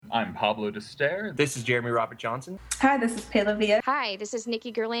I'm Pablo Destaire. This is Jeremy Robert Johnson. Hi, this is Payla Villa. Hi, this is Nikki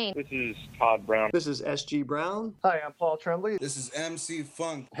Gerlain. This is Todd Brown. This is SG Brown. Hi, I'm Paul Tremblay. This is MC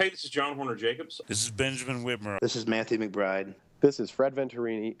Funk. Hey, this is John Horner Jacobs. This is Benjamin Whitmer. This is Matthew McBride. This is Fred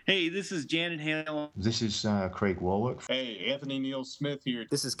Venturini. Hey, this is Janet Hale. This is Craig Warwick. Hey, Anthony Neal Smith here.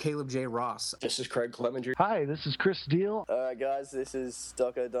 This is Caleb J. Ross. This is Craig Clemenger. Hi, this is Chris Deal. Guys, this is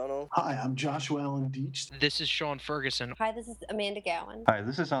Doug O'Donnell. Hi, I'm Joshua Allen Deach. This is Sean Ferguson. Hi, this is Amanda Gowan. Hi,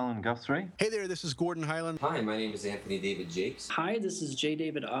 this is Alan Guthrie. Hey there, this is Gordon Highland. Hi, my name is Anthony David Jakes. Hi, this is J.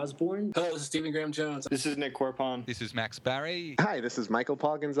 David Osborne. Hello, this is Stephen Graham Jones. This is Nick Corpon. This is Max Barry. Hi, this is Michael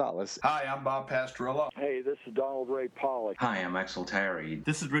Paul Gonzalez. Hi, I'm Bob Pastrilla. Hey, this is Donald Ray Pollock. Hi, I'm Axel Terry.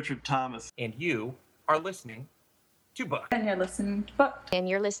 This is Richard Thomas. And you are listening to Booked. And you're listening to Booked. And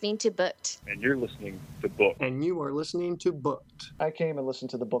you're listening to Booked. And you're listening to Booked. And you are listening to Booked. I came and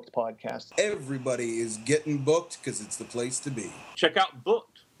listened to the Booked podcast. Everybody is getting booked because it's the place to be. Check out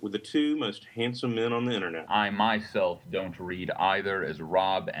Booked with the two most handsome men on the internet. I myself don't read either, as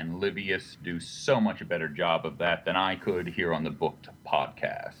Rob and Livius do so much a better job of that than I could here on the Booked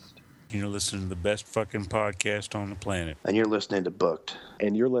podcast. You're listening to the best fucking podcast on the planet. And you're listening to Booked.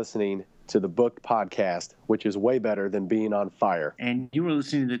 And you're listening to the Booked podcast, which is way better than being on fire. And you are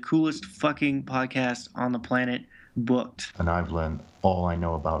listening to the coolest fucking podcast on the planet, Booked. And I've learned all I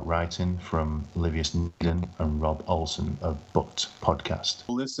know about writing from Livius Needon and Rob Olson of Booked podcast.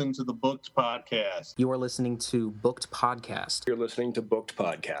 Listen to the Booked podcast. You are listening to Booked podcast. You're listening to Booked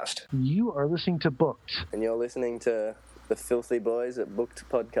podcast. You are listening to Booked. And you're listening to the Filthy Boys at Booked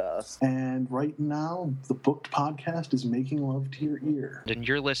Podcast. And right now, the Booked Podcast is making love to your ear. And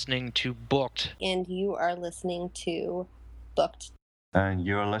you're listening to Booked. And you are listening to Booked. And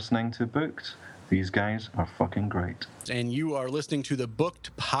you're listening to Booked. These guys are fucking great. And you are listening to the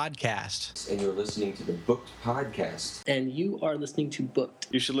Booked podcast. And you're listening to the Booked podcast. And you are listening to Booked.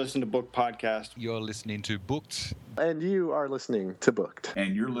 You should listen to Booked podcast. You're listening to Booked. And you are listening to Booked.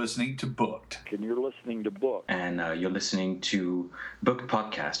 And you're listening to Booked. And you're listening to Booked. And you're listening to Booked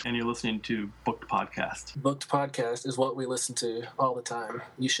podcast. And you're listening to Booked podcast. Booked podcast is what we listen to all the time.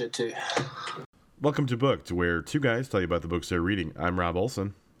 You should too. Welcome to Booked, where two guys tell you about the books they're reading. I'm Rob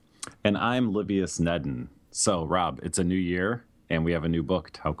Olson. And I'm Livius Nedden. So, Rob, it's a new year, and we have a new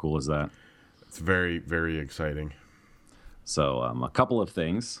Booked. How cool is that? It's very, very exciting. So, a couple of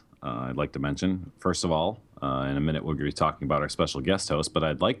things I'd like to mention. First of all, in a minute, we're going to be talking about our special guest host, but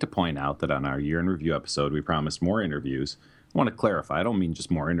I'd like to point out that on our year in review episode, we promised more interviews. I want to clarify, I don't mean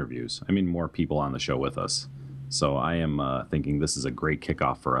just more interviews. I mean more people on the show with us. So I am thinking this is a great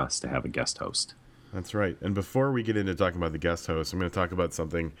kickoff for us to have a guest host. That's right. And before we get into talking about the guest host, I'm going to talk about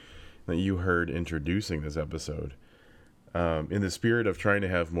something that you heard introducing this episode. In the spirit of trying to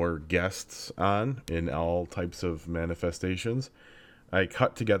have more guests on in all types of manifestations, I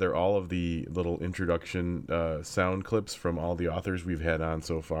cut together all of the little introduction sound clips from all the authors we've had on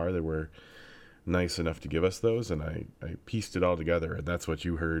so far that were nice enough to give us those, and I pieced it all together, and that's what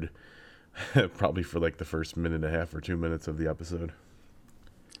you heard probably for like the first minute and a half or 2 minutes of the episode.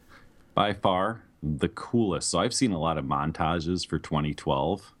 By far the coolest. So I've seen a lot of montages for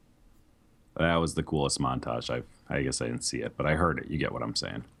 2012. That was the coolest montage. I guess I didn't see it, but I heard it. You get what I'm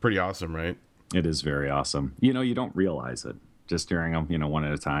saying. Pretty awesome, right? It is very awesome. You don't realize it. Just hearing them, one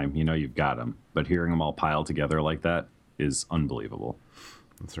at a time, you've got them. But hearing them all piled together like that is unbelievable.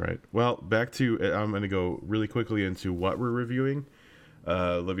 That's right. Well, back to, I'm going to go really quickly into what we're reviewing.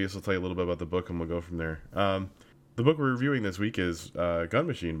 Livius will tell you a little bit about the book, and we'll go from there. The book we're reviewing this week is Gun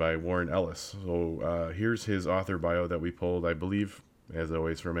Machine by Warren Ellis. So here's his author bio that we pulled, I believe, as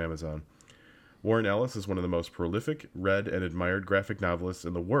always, from Amazon. Warren Ellis is one of the most prolific, read, and admired graphic novelists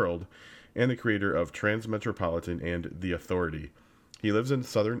in the world, and the creator of Transmetropolitan and The Authority. He lives in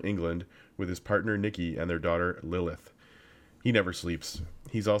southern England with his partner Nikki and their daughter Lilith. He never sleeps.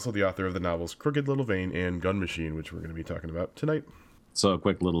 He's also the author of the novels Crooked Little Vein and Gun Machine, which we're going to be talking about tonight. So a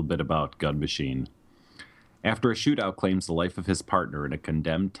quick little bit about Gun Machine. After a shootout claims the life of his partner in a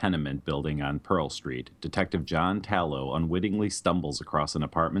condemned tenement building on Pearl Street, Detective John Tallow unwittingly stumbles across an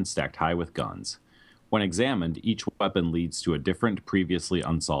apartment stacked high with guns. When examined, each weapon leads to a different, previously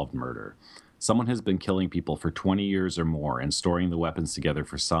unsolved murder. Someone has been killing people for 20 years or more and storing the weapons together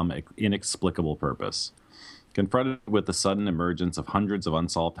for some inexplicable purpose. Confronted with the sudden emergence of hundreds of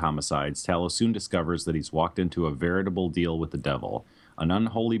unsolved homicides, Tallow soon discovers that he's walked into a veritable deal with the devil, an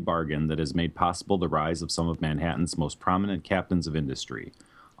unholy bargain that has made possible the rise of some of Manhattan's most prominent captains of industry,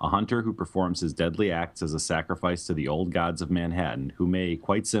 a hunter who performs his deadly acts as a sacrifice to the old gods of Manhattan, who may,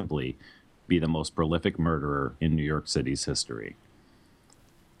 quite simply, be the most prolific murderer in New York City's history.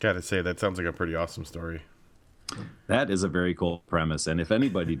 Gotta say, that sounds like a pretty awesome story. That is a very cool premise. And if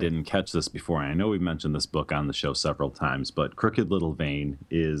anybody didn't catch this before, I know we've mentioned this book on the show several times, but Crooked Little Vein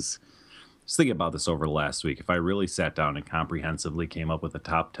is, just thinking about this over the last week, if I really sat down and comprehensively came up with a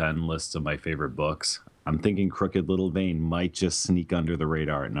top 10 list of my favorite books, I'm thinking Crooked Little Vein might just sneak under the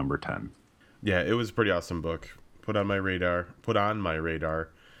radar at number 10. Yeah, it was a pretty awesome book. Put on my radar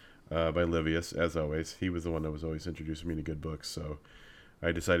by Livius, as always. He was the one that was always introducing me to good books, so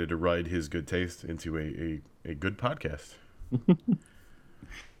I decided to ride his good taste into a good podcast.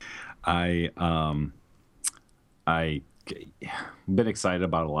 I've been excited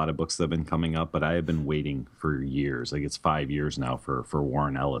about a lot of books that have been coming up, but I have been waiting for years. Like, it's 5 years now for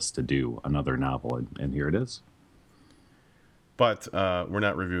Warren Ellis to do another novel, and here it is. But we're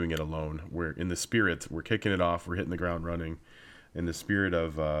not reviewing it alone. We're in the spirit. We're kicking it off. We're hitting the ground running. In the spirit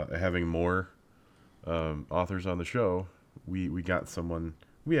of having more authors on the show, we got someone.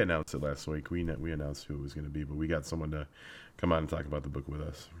 We announced it last week. We announced who it was going to be, but we got someone to come on and talk about the book with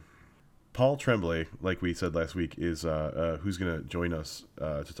us. Paul Tremblay, like we said last week, is who's going to join us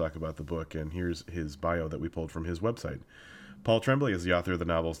to talk about the book. And here's his bio that we pulled from his website. Paul Tremblay is the author of the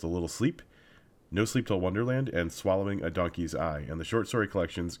novels The Little Sleep, No Sleep Till Wonderland, and Swallowing a Donkey's Eye, and the short story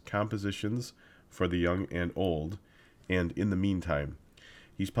collections Compositions for the Young and Old, and In the Meantime.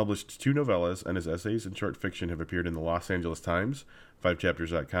 He's published 2 novellas, and his essays and short fiction have appeared in the Los Angeles Times,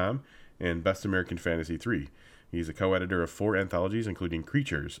 5chapters.com, and Best American Fantasy 3. He's a co-editor of 4 anthologies, including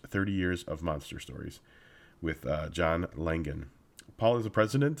Creatures, 30 Years of Monster Stories, with John Langan. Paul is the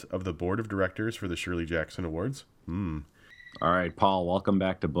president of the board of directors for the Shirley Jackson Awards. All right, Paul, welcome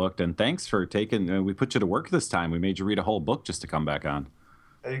back to Booked, and thanks for taking, we put you to work this time. We made you read a whole book just to come back on.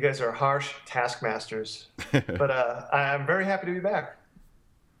 You guys are harsh taskmasters, but I'm very happy to be back.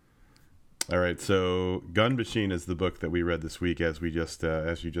 All right, so Gun Machine is the book that we read this week, as you just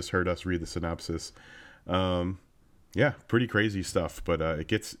heard us read the synopsis. Yeah, pretty crazy stuff, but it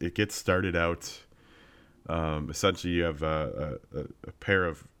gets started out. Essentially, you have a pair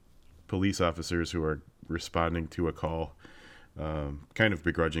of police officers who are responding to a call, kind of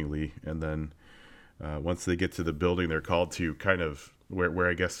begrudgingly, and then once they get to the building, they're called to kind of where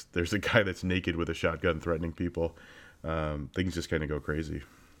I guess there's a guy that's naked with a shotgun threatening people. Things just kind of go crazy.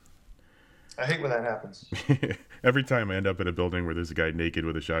 I hate when that happens. Every time I end up in a building where there's a guy naked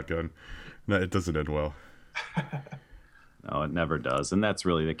with a shotgun, it doesn't end well. No, it never does. And that's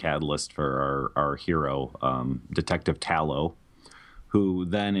really the catalyst for our hero, Detective Tallow, who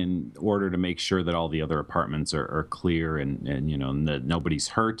then, in order to make sure that all the other apartments are clear and that nobody's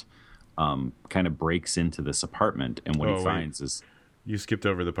hurt, kind of breaks into this apartment. And what he finds is... You skipped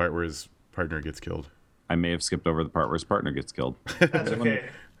over the part where his partner gets killed. I may have skipped over the part where his partner gets killed. That's okay.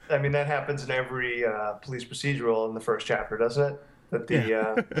 I mean, that happens in every police procedural in the first chapter, doesn't it? That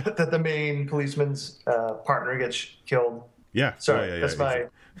the that the main policeman's partner gets killed. Yeah. Sorry, that's my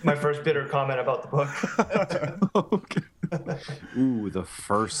first bitter comment about the book. Okay. Ooh, the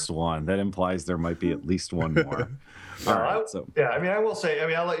first one. That implies there might be at least one more. All right, I will say,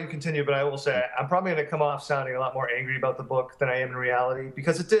 I'll let you continue, but I will say I'm probably going to come off sounding a lot more angry about the book than I am in reality,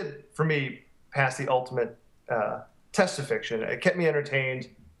 because it did, for me, pass the ultimate test of fiction. It kept me entertained,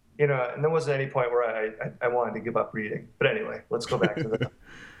 and there wasn't any point where I wanted to give up reading. But anyway, let's go back to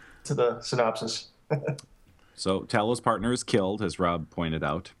the synopsis. So Tallow's partner is killed, as Rob pointed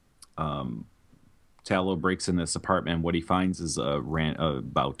out. Tallow breaks in this apartment. What he finds is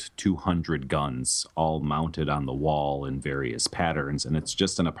about 200 guns, all mounted on the wall in various patterns. And it's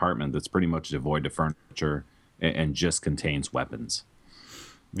just an apartment that's pretty much devoid of furniture and just contains weapons.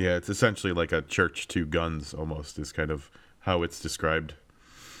 Yeah, it's essentially like a church to guns, almost, is kind of how it's described.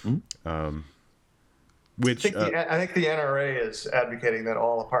 I think the NRA is advocating that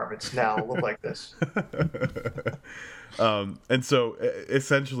all apartments now look like this. And so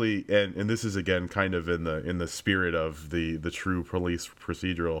essentially, and this is again kind of in the spirit of the true police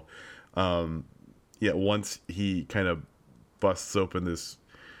procedural. Once he kind of busts open this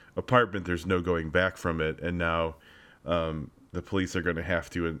apartment, there's no going back from it, and now the police are going to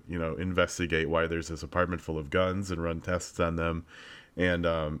have to investigate why there's this apartment full of guns and run tests on them. And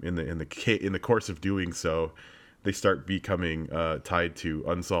in the course of doing so, they start becoming tied to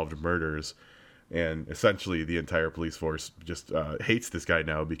unsolved murders, and essentially the entire police force just hates this guy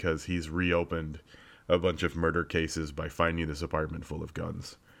now because he's reopened a bunch of murder cases by finding this apartment full of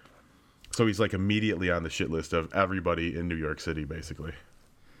guns. So he's like immediately on the shit list of everybody in New York City, basically.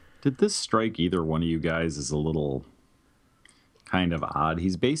 Did this strike either one of you guys as a little kind of odd?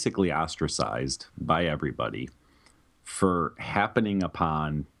 He's basically ostracized by everybody for happening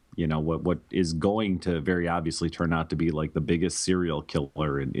upon what is going to very obviously turn out to be like the biggest serial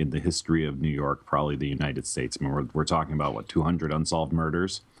killer in the history of New York, probably the United States. I mean, we're talking about 200 unsolved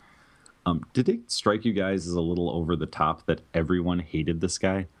murders. Did it strike you guys as a little over the top that everyone hated this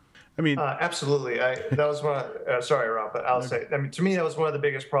guy? I mean, absolutely. That was one. Sorry, Rob, but I'll say. I mean, to me, that was one of the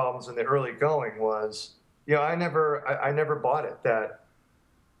biggest problems in the early going. Was I never bought it that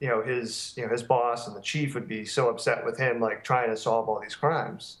his boss and the chief would be so upset with him, like trying to solve all these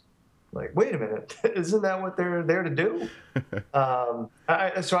crimes. Like, wait a minute, isn't that what they're there to do?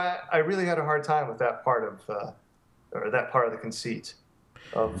 I really had a hard time with that part of the conceit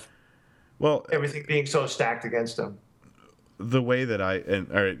of everything being so stacked against him. The way that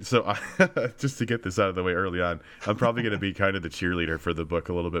all right, so just to get this out of the way early on, I'm probably going to be kind of the cheerleader for the book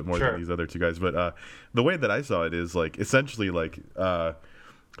a little bit more than these other two guys. But the way that I saw it is like essentially like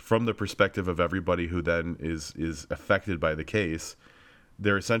from the perspective of everybody who then is affected by the case,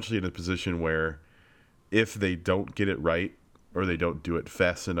 they're essentially in a position where if they don't get it right or they don't do it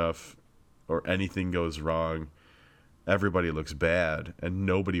fast enough or anything goes wrong, everybody looks bad and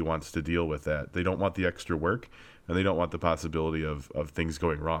nobody wants to deal with that. They don't want the extra work and they don't want the possibility of things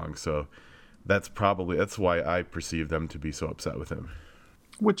going wrong. So that's why I perceive them to be so upset with him.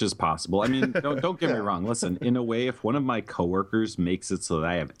 Which is possible. I mean, don't get me wrong. Listen, in a way, if one of my coworkers makes it so that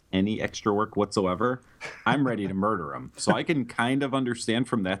I have any extra work whatsoever, I'm ready to murder him. So I can kind of understand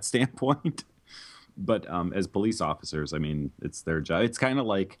from that standpoint. But as police officers, I mean, it's their job. It's kind of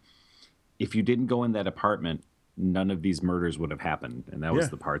like if you didn't go in that apartment, none of these murders would have happened. And that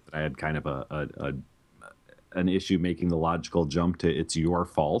was the part that I had kind of an issue making the logical jump to it's your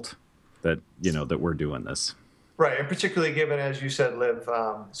fault that, that we're doing this. Right, and particularly given, as you said, Liv,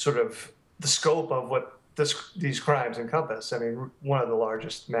 sort of the scope of what these crimes encompass. I mean, one of the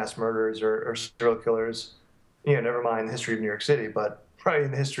largest mass murderers or serial killers, never mind the history of New York City, but probably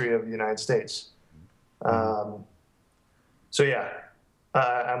in the history of the United States. I'm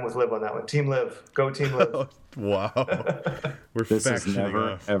with Liv on that one. Team Liv. Go Team Liv. Wow. This has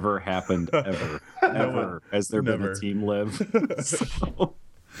never, ever happened, ever. Has there been a Team Liv? So,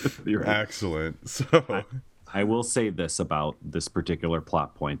 you're right. Excellent. So I will say this about this particular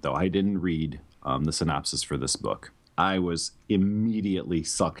plot point, though. I didn't read the synopsis for this book. I was immediately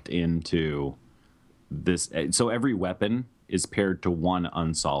sucked into this. So every weapon is paired to one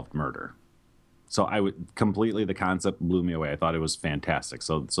unsolved murder. So the concept blew me away. I thought it was fantastic.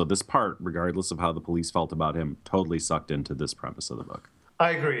 So this part, regardless of how the police felt about him, totally sucked into this premise of the book.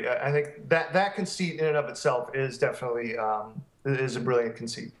 I agree. I think that conceit in and of itself is definitely is a brilliant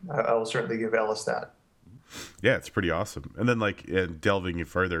conceit. I will certainly give Ellis that. Yeah, it's pretty awesome. And then delving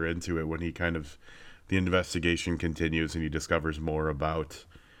further into it when the investigation continues and he discovers more about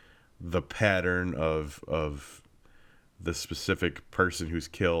the pattern of the specific person who's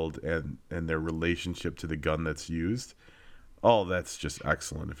killed and their relationship to the gun that's used. Oh, that's just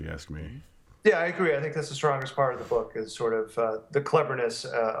excellent if you ask me. Yeah, I agree. I think that's the strongest part of the book is sort of the cleverness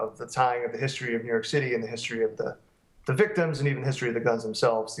of the tying of the history of New York City and the history of the victims and even the history of the guns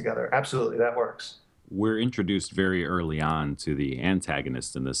themselves together. Absolutely, that works. We're introduced very early on to the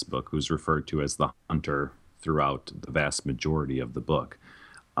antagonist in this book, who's referred to as the Hunter throughout the vast majority of the book.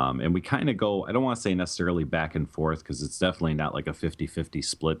 And we kind of go, I don't want to say necessarily back and forth, because it's definitely not like a 50-50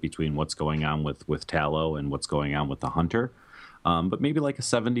 split between what's going on with Tallow and what's going on with the Hunter, but maybe like a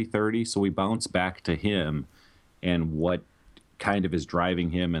 70-30. So we bounce back to him and what kind of is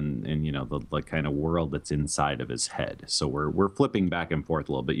driving him and the kind of world that's inside of his head. So we're flipping back and forth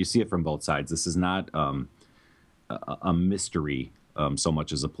a little bit. You see it from both sides. This is not a mystery so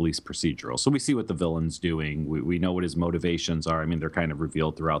much as a police procedural. So we see what the villain's doing. We know what his motivations are. I mean, they're kind of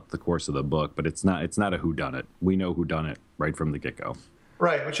revealed throughout the course of the book, but it's not a whodunit. We know who done it right from the get-go.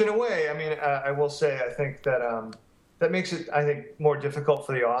 Right, which in a way, I mean, I will say, I think that that makes it, I think, more difficult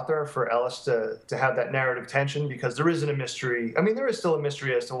for the author, for Ellis to have that narrative tension, because there isn't a mystery. I mean, there is still a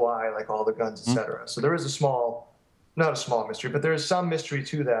mystery as to why, like all the guns, etc. So there is not a small mystery, but there is some mystery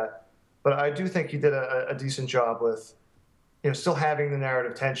to that. But I do think he did a decent job with, still having the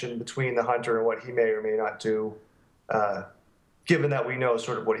narrative tension between the Hunter and what he may or may not do, given that we know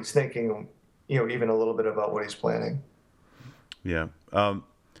sort of what he's thinking, even a little bit about what he's planning. Yeah.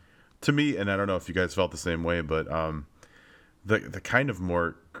 To me, and I don't know if you guys felt the same way, but the kind of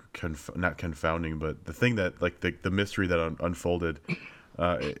more not confounding, but the thing that the mystery that unfolded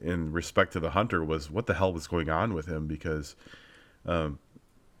in respect to the Hunter was what the hell was going on with him, because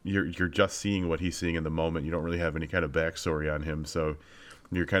you're just seeing what he's seeing in the moment. You don't really have any kind of backstory on him, so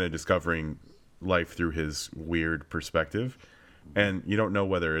you're kind of discovering life through his weird perspective, and you don't know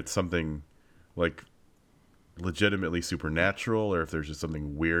whether it's something like legitimately supernatural, or if there's just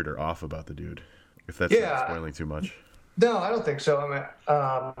something weird or off about the dude. If that's not spoiling too much. No, I don't think so. I mean,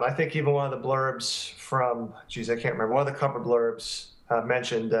 I think even one of the blurbs from, I can't remember, one of the cover blurbs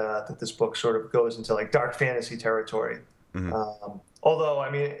mentioned that this book sort of goes into like dark fantasy territory. Mm-hmm. Although, I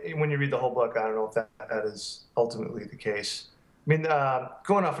mean, when you read the whole book, I don't know if that is ultimately the case. I mean,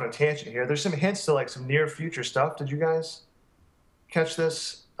 going off on a tangent here, there's some hints to like some near future stuff. Did you guys catch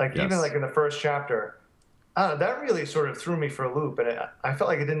this? Like even like in the first chapter, that really sort of threw me for a loop, and I felt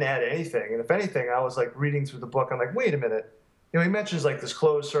like it didn't add anything. And if anything, I was like reading through the book, I'm like, wait a minute. You know, he mentions like this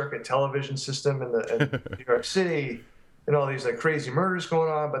closed circuit television system in New York City, and all these like crazy murders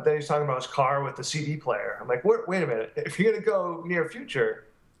going on. But then he's talking about his car with the CD player. I'm like, wait a minute. If you're gonna go near future,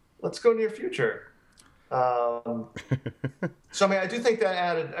 let's go near future. So I mean, I do think that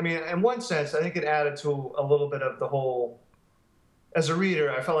added. I mean, in one sense, I think it added to a little bit of the whole. As a reader,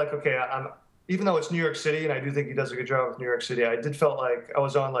 I felt like, okay, even though it's New York City, and I do think he does a good job with New York City, I did felt like I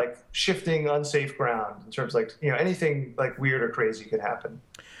was on like shifting, unsafe ground in terms of like, you know, anything like weird or crazy could happen,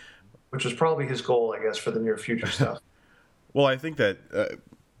 which was probably his goal, I guess, for the near future stuff. Well, I think that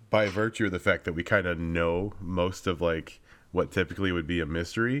by virtue of the fact that we kind of know most of like what typically would be a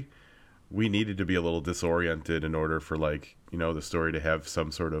mystery, we needed to be a little disoriented in order for like, you know, the story to have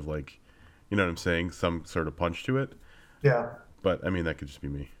some sort of like, you know what I'm saying, some sort of punch to it. Yeah. But I mean, that could just be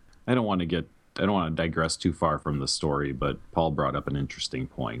me. I don't want to digress too far from the story, but Paul brought up an interesting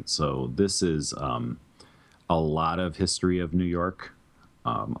point. So this is a lot of history of New York,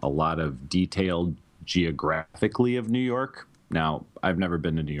 a lot of detailed geographically of New York. Now, I've never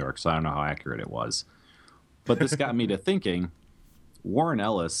been to New York, so I don't know how accurate it was. But this got me to thinking, Warren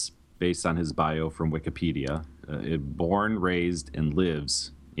Ellis, based on his bio from Wikipedia, born, raised, and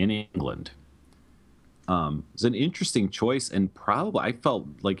lives in England. It's an interesting choice, and probably I felt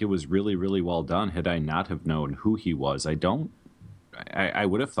like it was really, really well done. Had I not have known who he was, I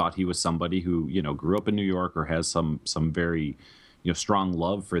would have thought he was somebody who, you know, grew up in New York or has some very, you know, strong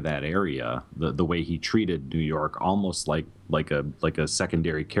love for that area. The way he treated New York, almost like a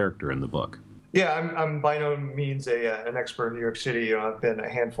secondary character in the book. Yeah, I'm by no means an expert in New York City. You know, I've been a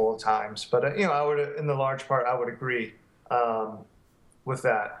handful of times, but you know, I would, in the large part, I would agree with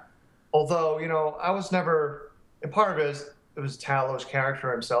that. Although, you know, I was never, and part of it was Tallow's character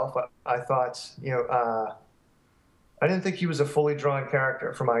himself. I thought, you know, I didn't think he was a fully drawn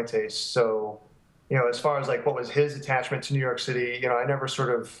character for my taste. So, you know, as far as like what was his attachment to New York City, you know, I never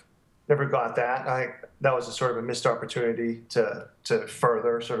got that. That was a sort of a missed opportunity to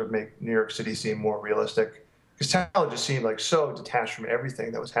further sort of make New York City seem more realistic. Because Tallow just seemed like so detached from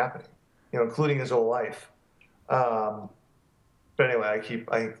everything that was happening, you know, including his whole life. But anyway, I keep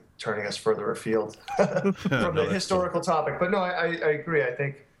turning us further afield from the historical topic. But no, I agree. I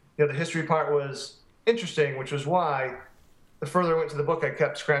think, you know, the history part was interesting, which was why the further I went to the book, I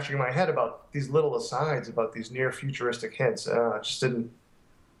kept scratching my head about these little asides, about these near futuristic hints. It just didn't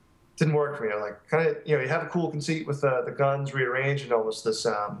work for me. Like, kind of, you know, you have a cool conceit with the guns rearranged in almost this,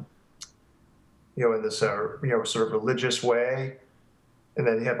 you know, in this, you know, sort of religious way. And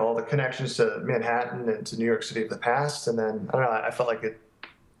then you have all the connections to Manhattan and to New York City of the past. And then, I don't know, I felt like it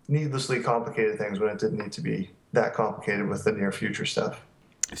needlessly complicated things when it didn't need to be that complicated with the near future stuff.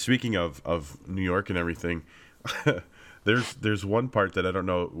 Speaking of New York and everything, there's one part that I don't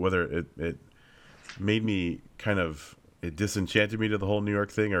know whether it made me kind of, it disenchanted me to the whole New York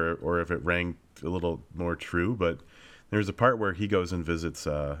thing, or if it rang a little more true. But there's a part where he goes and visits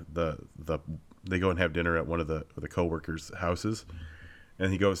they go and have dinner at one of the co-workers' houses,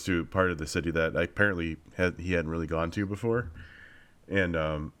 and he goes to part of the city that apparently he hadn't really gone to before. And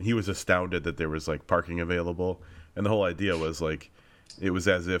he was astounded that there was like parking available, and the whole idea was like it was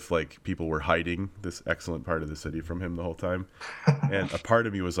as if like people were hiding this excellent part of the city from him the whole time. And a part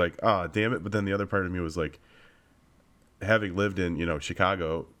of me was like, damn it, but then the other part of me was like, having lived in, you know,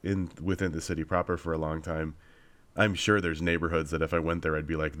 Chicago within the city proper for a long time, I'm sure there's neighborhoods that if I went there I'd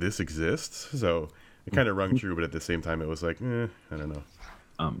be like, this exists. So it kind of rung true, but at the same time it was like, I don't know.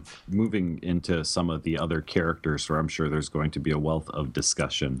 Moving into some of the other characters, where I'm sure there's going to be a wealth of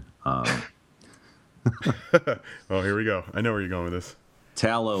discussion. Oh, here we go. I know where you're going with this.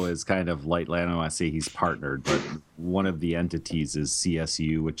 Tallow is kind of lightly, I don't want to say he's partnered, but one of the entities is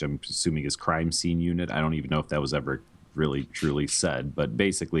CSU, which I'm assuming is Crime Scene Unit. I don't even know if that was ever really truly said, but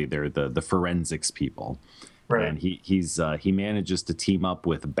basically they're the forensics people. Right. And he manages to team up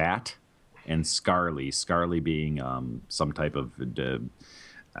with Bat and Scarly being some type of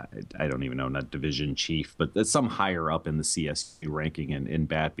I don't even know, not division chief, but some higher up in the CSU ranking, and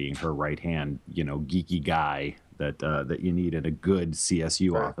Bat being her right hand, you know, geeky guy that you need in a good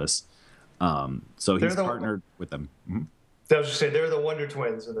CSU office. So They're he's partnered with them. Mm-hmm. I was just saying, they're the Wonder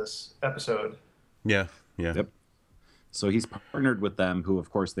Twins in this episode. Yeah. Yep. So he's partnered with them, who, of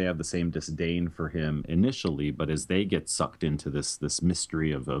course, they have the same disdain for him initially, but as they get sucked into this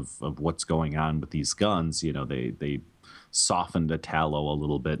mystery of what's going on with these guns, you know, they soften to Tallow a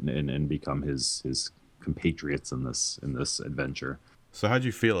little bit and become his compatriots in this adventure. So how'd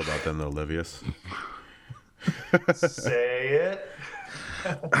you feel about them, though, Livius? Say it.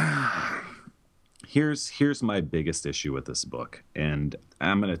 Here's my biggest issue with this book, and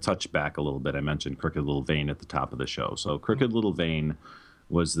I'm going to touch back a little bit. I mentioned Crooked Little Vein at the top of the show. So Crooked Little Vein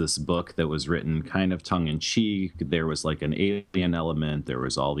was this book that was written kind of tongue-in-cheek. There was like an alien element. There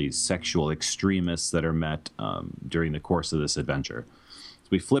was all these sexual extremists that are met during the course of this adventure. So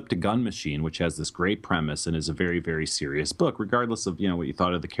we flipped to Gun Machine, which has this great premise and is a very, very serious book, regardless of, you know, what you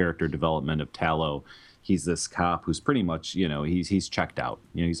thought of the character development of Tallow. He's this cop who's pretty much, you know, he's checked out.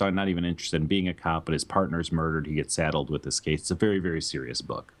 You know, he's not even interested in being a cop, but his partner's murdered. He gets saddled with this case. It's a very, very serious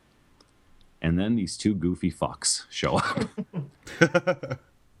book. And then these two goofy fucks show up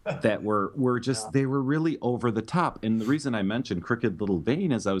that were just, they were really over the top. And the reason I mentioned Crooked Little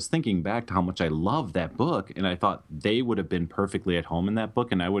Vein is I was thinking back to how much I loved that book, and I thought they would have been perfectly at home in that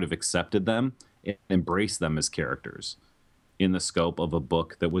book, and I would have accepted them and embraced them as characters in the scope of a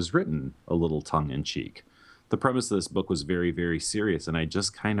book that was written a little tongue-in-cheek. The premise of this book was very, very serious, and I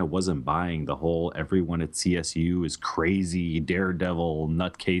just kind of wasn't buying the whole everyone at CSU is crazy, daredevil,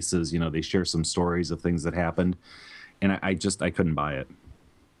 nutcases. You know, they share some stories of things that happened, and I couldn't buy it.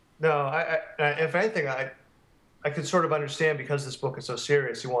 No, I if anything, I could sort of understand, because this book is so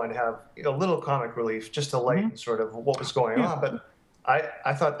serious, you wanted to have a little comic relief just to lighten sort of what was going on, but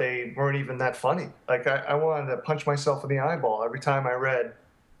I thought they weren't even that funny. Like, I wanted to punch myself in the eyeball every time I read,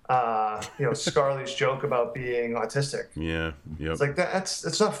 Scarly's joke about being autistic. Yeah, yep. It's like,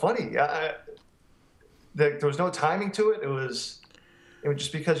 it's not funny. There was no timing to it. It was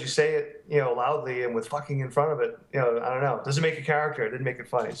just because you say it, you know, loudly and with fucking in front of it. You know, I don't know. It doesn't make a character. It didn't make it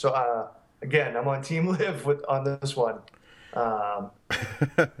funny. So again, I'm on Team Liv on this one.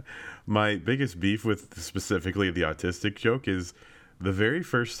 My biggest beef with specifically the autistic joke is the very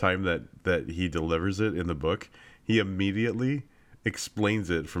first time that he delivers it in the book, he immediately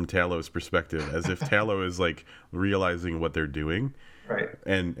explains it from Tallow's perspective, as if Tallow is like realizing what they're doing, right?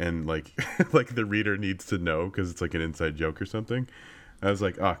 And like like the reader needs to know because it's like an inside joke or something. I was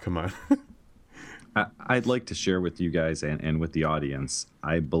like, oh, come on. I'd like to share with you guys and with the audience,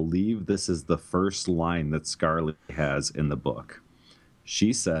 I believe this is the first line that Scarly has in the book.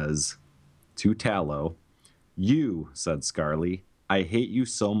 She says to Tallow, "You," said Scarly, "I hate you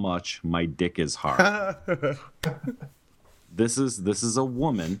so much, my dick is hard." This is a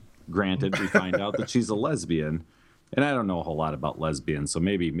woman. Granted, we find out that she's a lesbian, and I don't know a whole lot about lesbians, so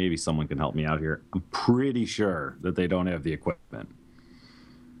maybe someone can help me out here. I'm pretty sure that they don't have the equipment.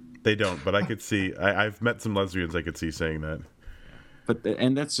 They don't, but I could see. I've met some lesbians I could see saying that.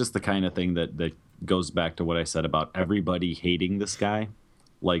 And that's just the kind of thing that goes back to what I said about everybody hating this guy,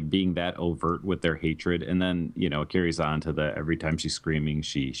 like being that overt with their hatred, and then, you know, it carries on to the every time she's screaming,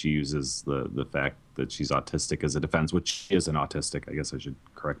 she uses the fact that she's autistic as a defense, which she isn't autistic. I guess I should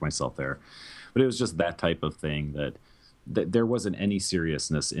correct myself there, but it was just that type of thing that there wasn't any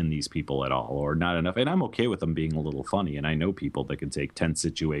seriousness in these people at all, or not enough. And I'm okay with them being a little funny, and I know people that can take tense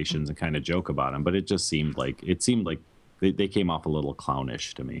situations and kind of joke about them, but it just seemed like they came off a little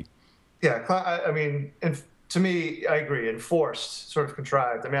clownish to me. Yeah, I mean, and to me, I agree, and forced, sort of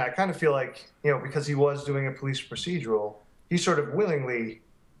contrived. I mean, I kind of feel like, you know, because he was doing a police procedural, he sort of willingly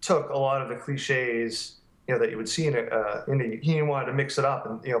took a lot of the cliches, you know, that you would see he wanted to mix it up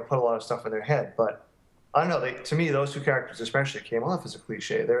and, you know, put a lot of stuff in their head. But I don't know, to me, those two characters especially came off as a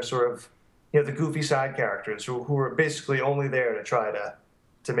cliche. They're sort of, you know, the goofy side characters who were basically only there to try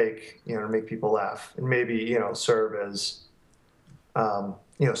to make people laugh and maybe, you know, serve as,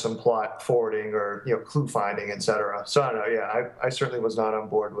 you know, some plot forwarding or, you know, clue finding, etc. So I don't know. Yeah, I certainly was not on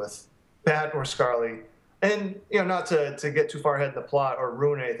board with Pat or Scarly. And, you know, not to get too far ahead in the plot or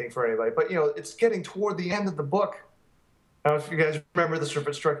ruin anything for anybody, but, you know, it's getting toward the end of the book. I don't know if you guys remember this, or if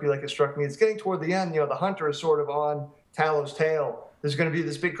it struck you like it struck me. It's getting toward the end. You know, the hunter is sort of on Tallow's tail. There's going to be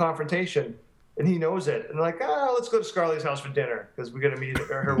this big confrontation, and he knows it. And like, let's go to Scarly's house for dinner because we're going to meet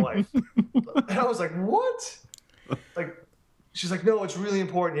her wife. And I was like, what? Like, she's like, no, it's really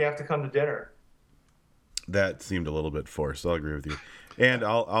important. You have to come to dinner. That seemed a little bit forced. I'll agree with you. And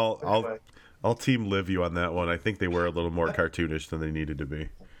I'll team Liv you on that one. I think they were a little more cartoonish than they needed to be.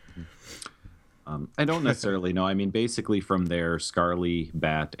 I don't necessarily know. I mean, basically from there, Scarly,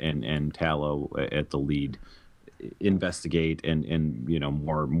 Bat, and Tallow at the lead, investigate, and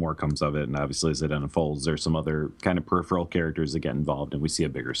more comes of it. And obviously, as it unfolds, there's some other kind of peripheral characters that get involved, and we see a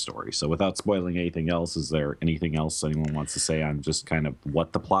bigger story. So without spoiling anything else, is there anything else anyone wants to say on just kind of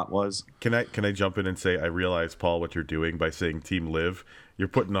what the plot was? Can I jump in and say, I realize, Paul, what you're doing by saying Team Liv? You're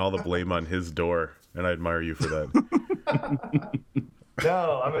putting all the blame on his door, and I admire you for that.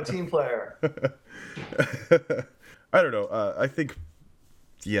 No, I'm a team player. I don't know. I think,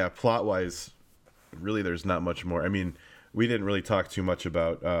 yeah, plot-wise, really, there's not much more. I mean, we didn't really talk too much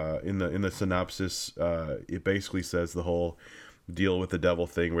about in the synopsis. It basically says the whole deal with the devil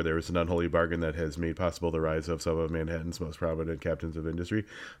thing, where there was an unholy bargain that has made possible the rise of some of Manhattan's most prominent captains of industry.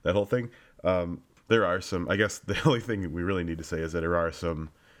 That whole thing. There are some. I guess the only thing we really need to say is that there are some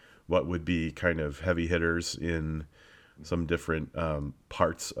what would be kind of heavy hitters in some different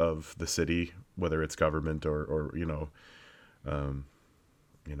parts of the city, whether it's government or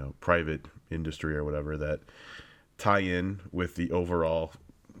private industry or whatever, that tie in with the overall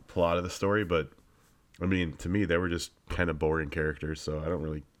plot of the story. But I mean, to me, they were just kind of boring characters, so I don't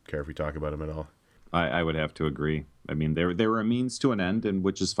really care if we talk about them at all. I would have to agree. I mean, they were a means to an end, and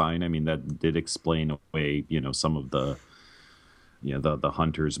which is fine. I mean, that did explain away, some of the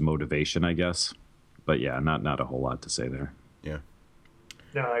hunter's motivation, I guess. But yeah, not a whole lot to say there. Yeah.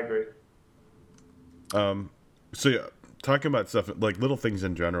 No, I agree. So yeah, talking about stuff like little things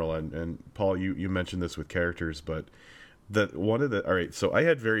in general, and Paul, you mentioned this with characters, but all right, so I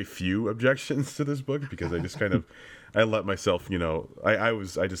had very few objections to this book because I just kind of I let myself,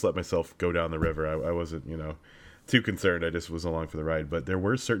 I just let myself go down the river. I wasn't, too concerned. I just was along for the ride. But there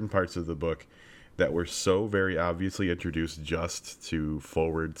were certain parts of the book that were so very obviously introduced just to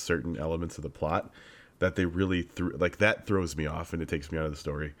forward certain elements of the plot that they really that throws me off and it takes me out of the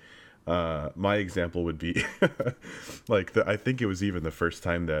story. My example would be I think it was even the first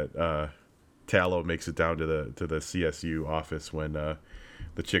time that Tallow makes it down to the CSU office when the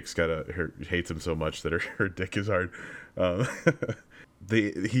chick's hates him so much that her dick is hard.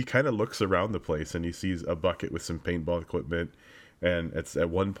 He kind of looks around the place and he sees a bucket with some paintball equipment, and it's at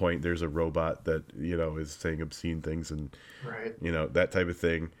one point there's a robot that is saying obscene things and right. That type of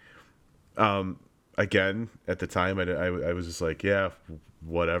thing. Again, at the time I was just like, yeah,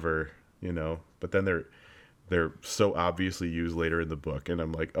 whatever, but then they're so obviously used later in the book, and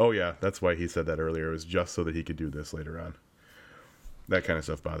I'm like, oh yeah, that's why he said that earlier. It was just so that he could do this later on. That kind of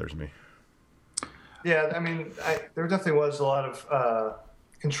stuff bothers me. Yeah, I mean, there definitely was a lot of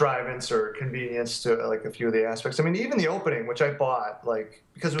contrivance or convenience to a few of the aspects. I mean, even the opening, which I bought,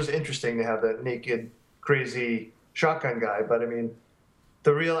 because it was interesting to have that naked, crazy shotgun guy. But I mean,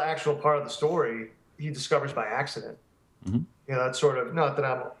 the real actual part of the story he discovers by accident. Mm-hmm. That's sort of, not that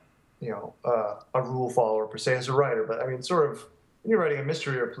I'm, a rule follower per se as a writer, but I mean, sort of when you're writing a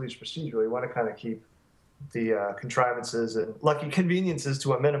mystery or police procedural, you want to kind of keep the contrivances and lucky conveniences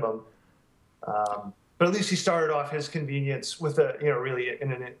to a minimum. But at least he started off his convenience with really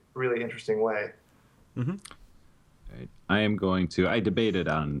in a really interesting way. Mm-hmm. I debated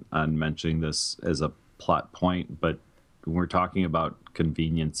on mentioning this as a plot point, but when we're talking about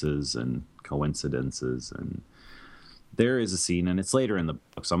conveniences and coincidences, and there is a scene, and it's later in the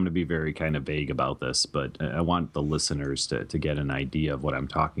book, so I'm going to be very kind of vague about this, but I want the listeners to get an idea of what I'm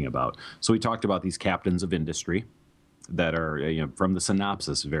talking about. So we talked about these captains of industry that are, from the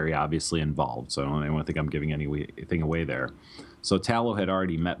synopsis, very obviously involved. So I don't want to think I'm giving anything away there. So Tallow had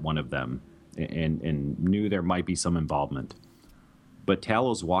already met one of them and knew there might be some involvement. But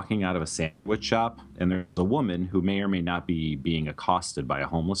Tallow's walking out of a sandwich shop, and there's a woman who may or may not be being accosted by a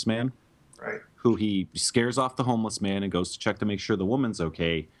homeless man. Right. Who he scares off the homeless man and goes to check to make sure the woman's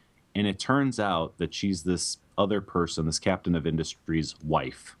okay. And it turns out that she's this other person, this captain of industry's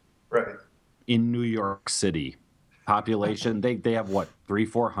wife. Right. In New York City. Population, they have what,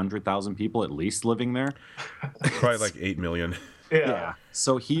 300,000-400,000 people at least living there? Probably like 8 million. Yeah.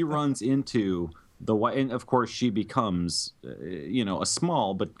 So he runs into the wife, and of course she becomes, a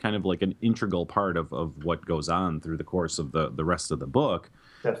small but kind of like an integral part of what goes on through the course of the rest of the book.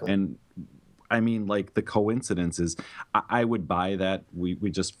 Definitely. And I mean, the coincidences, I would buy that. We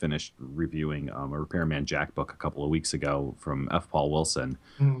just finished reviewing a Repairman Jack book a couple of weeks ago from F. Paul Wilson.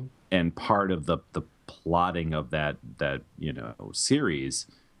 Mm-hmm. And part of the plotting of that series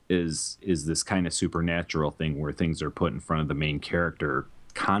is this kind of supernatural thing where things are put in front of the main character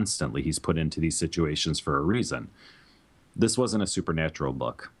constantly. He's put into these situations for a reason. This wasn't a supernatural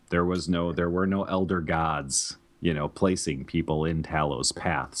book. There were no elder gods, placing people in Tallow's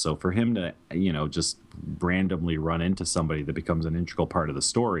path. So for him to, just randomly run into somebody that becomes an integral part of the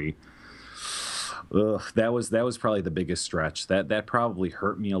story, That was probably the biggest stretch. That probably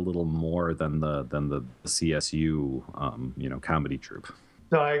hurt me a little more than the CSU comedy troupe.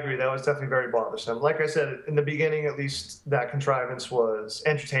 No, I agree. That was definitely very bothersome. Like I said, in the beginning, at least that contrivance was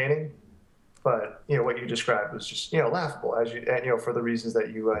entertaining, but what you described was just laughable, as for the reasons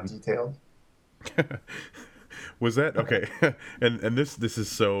that you detailed. Was that okay? and this is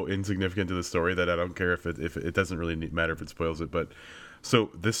so insignificant to the story that I don't care if it doesn't really matter if it spoils it. But so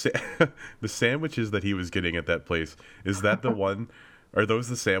the sandwiches that he was getting at that place, is that the one? Are those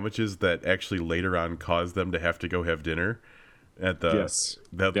the sandwiches that actually later on caused them to have to go have dinner? At the yes.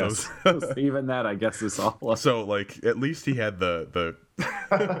 Those even that I guess is all. So like at least he had the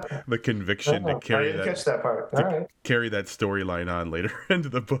the conviction to carry I didn't catch that part. All right. Carry that storyline on later into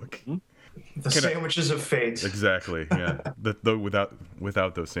the book. The sandwiches of fate. Exactly. Yeah. the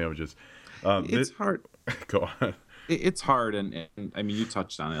without those sandwiches. It's hard. Go on. It's hard, and I mean, you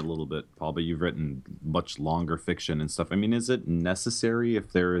touched on it a little bit, Paul, but you've written much longer fiction and stuff. I mean, is it necessary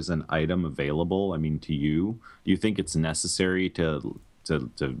if there is an item available? I mean, to you, do you think it's necessary to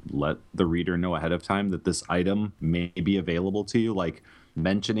let the reader know ahead of time that this item may be available to you, like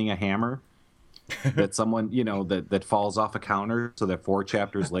mentioning a hammer that someone that falls off a counter, so that 4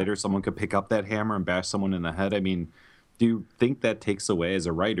 chapters later someone could pick up that hammer and bash someone in the head? I mean, do you think that takes away, as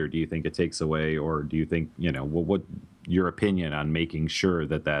a writer, do you think it takes away, or do you think, what your opinion on making sure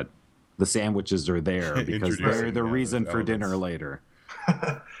that the sandwiches are there because they're the reason for dinner later?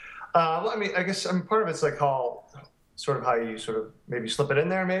 Well, I mean, I guess part of it's like how you sort of maybe slip it in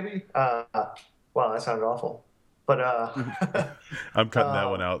there, maybe. Wow, that sounded awful. But I'm cutting that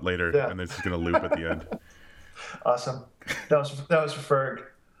one out later, and it's just gonna loop at the end. Awesome. That was for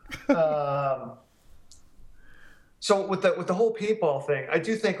Ferg. So with the whole paintball thing, I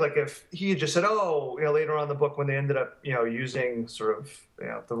do think like if he had just said, later on in the book when they ended up, using sort of,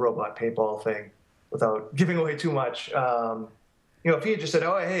 the robot paintball thing without giving away too much, if he had just said,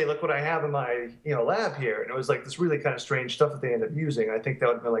 oh, hey, look what I have in my, lab here. And it was like this really kind of strange stuff that they ended up using. I think that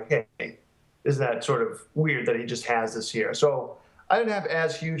would have been like, hey, isn't that sort of weird that he just has this here? So I didn't have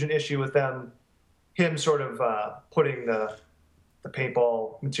as huge an issue with him sort of putting the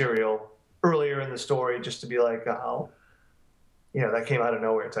paintball material earlier in the story just to be like, that came out of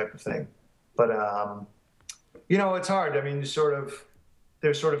nowhere type of thing. But, it's hard. I mean, there's sort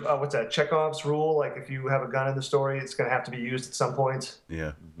of, what's that, Chekhov's rule? Like if you have a gun in the story, it's going to have to be used at some point.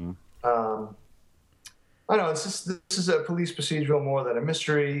 Yeah. Mm-hmm. I know this is a police procedural more than a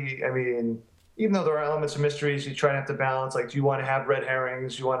mystery. I mean, even though there are elements of mysteries, you try to have to balance, like, do you want to have red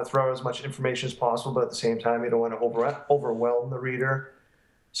herrings? You want to throw as much information as possible, but at the same time, you don't want to overwhelm the reader.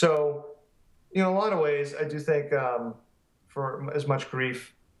 So, in a lot of ways, I do think for as much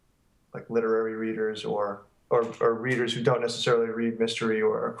grief, like literary readers or readers who don't necessarily read mystery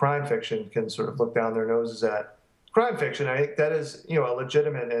or crime fiction can sort of look down their noses at crime fiction. I think that is, a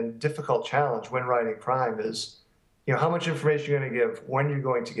legitimate and difficult challenge when writing crime is, how much information you're going to give, when you're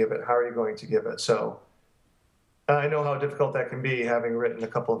going to give it, how are you going to give it. So I know how difficult that can be, having written a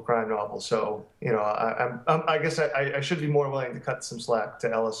couple of crime novels. So, I guess I should be more willing to cut some slack to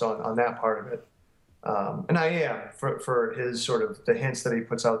Ellis on that part of it. And I am for his sort of the hints that he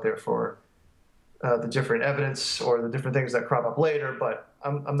puts out there for the different evidence or the different things that crop up later. But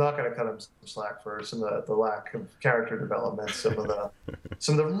I'm not going to cut him some slack for some of the lack of character development, some of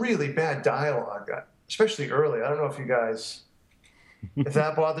the really bad dialogue, especially early. I don't know if you guys, if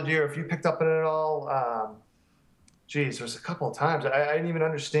that bothered you or if you picked up on it at all. Geez, there was a couple of times I didn't even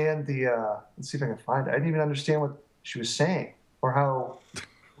understand let's see if I can find it. I didn't even understand what she was saying or what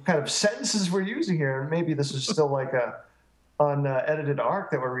kind of sentences we're using here. Maybe this is still like a unedited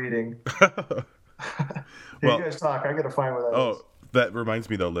arc that we're reading. Well, you guys talk. I got to find where that is. That reminds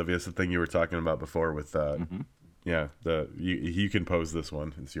me though, Olivia, it's the thing you were talking about before with you can pose this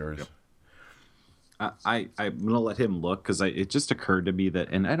one. It's yours. Yep. I'm gonna let him look because it just occurred to me that,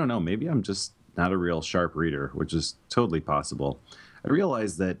 and I don't know, maybe I'm just not a real sharp reader, which is totally possible. I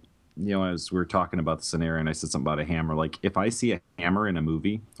realized that, as we were talking about the scenario and I said something about a hammer, like if I see a hammer in a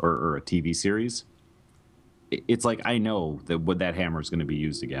movie or a TV series, it's like I know that hammer is going to be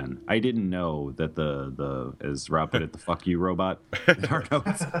used again. I didn't know that the as Rob put it, the fuck you robot in our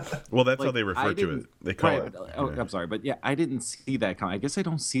notes. Well, that's how they refer to it. They call it. I'm sorry, but yeah, I didn't see that coming. I guess I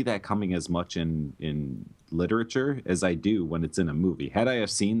don't see that coming as much in literature as I do when it's in a movie. Had I have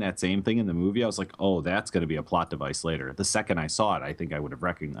seen that same thing in the movie, I was like, oh, that's going to be a plot device later. The second I saw it, I think I would have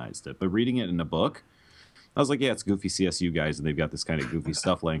recognized it. But reading it in a book, I was like, yeah, it's goofy CSU guys, and they've got this kind of goofy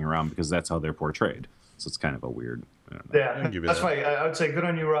stuff laying around because that's how they're portrayed. So it's kind of a weird. Yeah, that's why I would say good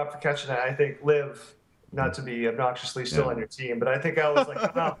on you, Rob, for catching that. I think Liv, not to be obnoxiously still on your team, but I think I was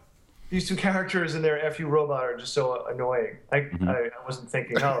like, these two characters and their FU robot are just so annoying. I wasn't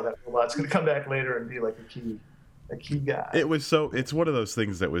thinking, oh, that robot's going to come back later and be like a key guy. It's one of those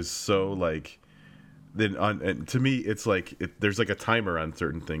things that was so like, and to me, it's like there's like a timer on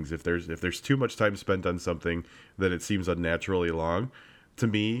certain things. If there's too much time spent on something, then it seems unnaturally long. To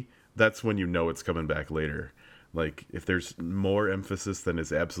me, that's when you know it's coming back later. Like if there's more emphasis than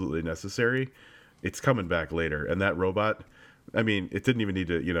is absolutely necessary, it's coming back later. And that robot, I mean, it didn't even need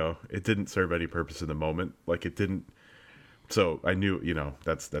to, it didn't serve any purpose in the moment. Like it didn't. So I knew,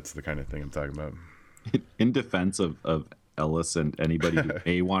 that's the kind of thing I'm talking about. In defense of Ellis and anybody who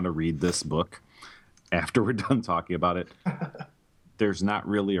may want to read this book after we're done talking about it, there's not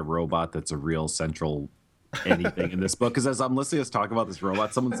really a robot that's a real central anything in this book. Because as I'm listening to us talk about this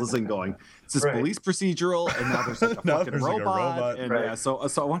robot, someone's listening going, it's this police procedural, and now there's like a fucking robot. And yeah, so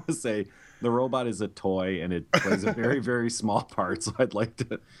I want to say the robot is a toy and it plays a very, very small part. So I'd like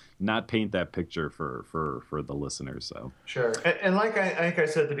to not paint that picture for the listeners. So sure. And like I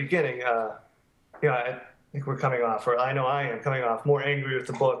said at the beginning, I think we're coming off, or I know I am coming off more angry with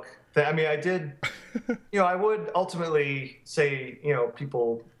the book. I mean, I did, I would ultimately say,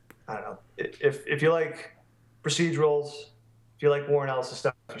 people, I don't know, if you like procedurals, if you like Warren Ellis'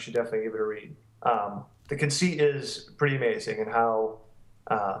 stuff, you should definitely give it a read. The conceit is pretty amazing, and how,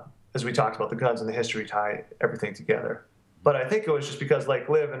 as we talked about, the guns and the history tie everything together. But I think it was just because, like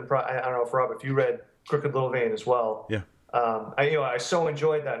Liv, and I don't know if Rob, if you read Crooked Little Vein as well. Yeah. I so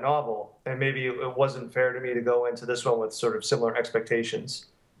enjoyed that novel, and maybe it wasn't fair to me to go into this one with sort of similar expectations.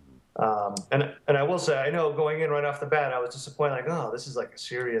 And I will say, I know going in right off the bat, I was disappointed. Like, oh, this is like a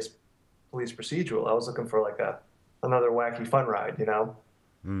serious police procedural. I was looking for like another wacky fun ride,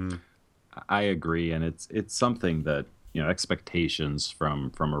 I agree, and it's something that expectations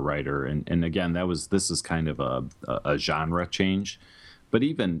from a writer, and again, this is kind of a genre change. But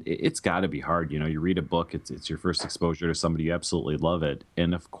even it's got to be hard. You read a book, it's your first exposure to somebody, you absolutely love it.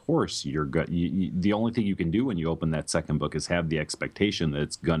 And of course, the only thing you can do when you open that second book is have the expectation that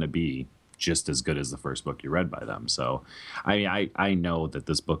it's going to be just as good as the first book you read by them. So I know that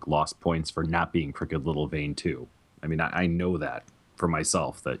this book lost points for not being Crooked Little Vein too. I mean, I know that for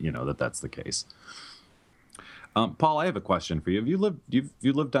myself that, that's the case. Paul, I have a question for you. Have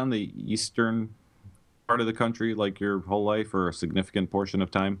you lived on the eastern part of the country like your whole life, or a significant portion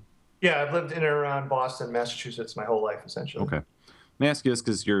of time? Yeah, I've lived in and around Boston, Massachusetts my whole life, essentially. Okay. Let me ask you this,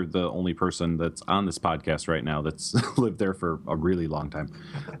 because you're the only person that's on this podcast right now that's lived there for a really long time.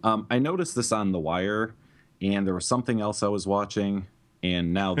 I noticed this on The Wire, and there was something else I was watching,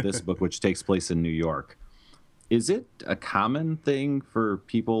 and now this book, which takes place in New York. Is it a common thing for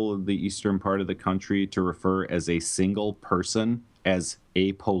people in the eastern part of the country to refer as a single person as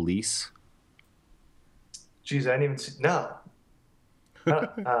a police? Geez, I didn't even see. No. I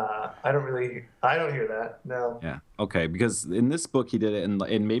don't hear that. No. Yeah. Okay. Because in this book he did it,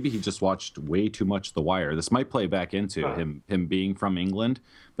 and maybe he just watched way too much The Wire. This might play back into him being from England,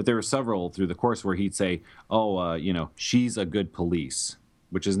 but there were several through the course where he'd say, "Oh, she's a good police,"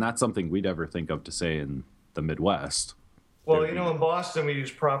 which is not something we'd ever think of to say in the Midwest. Well, in Boston we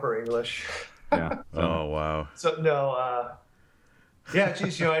use proper English. Yeah. Oh wow. So no. Yeah,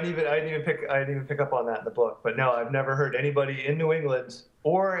 geez, I didn't even pick up on that in the book. But no, I've never heard anybody in New England,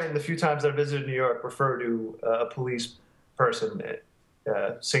 or in the few times I've visited New York, refer to a police person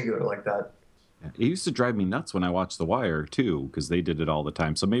singular like that. It used to drive me nuts when I watched The Wire too, because they did it all the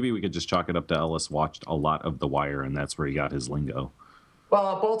time. So maybe we could just chalk it up to Ellis watched a lot of The Wire, and that's where he got his lingo.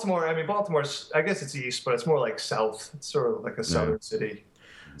 Well, Baltimore's, I guess it's east, but it's more like south. It's sort of like a southern city.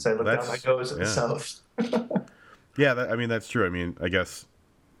 So I look down my nose at the south. Yeah, that's true. I mean, I guess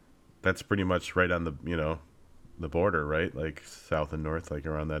that's pretty much right on the the border, right? Like south and north, like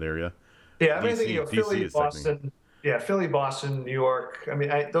around that area. Yeah, I think Philly, Boston. Yeah, Philly, Boston, New York. I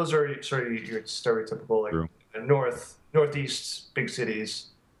mean, those are sort of your stereotypical northeast big cities.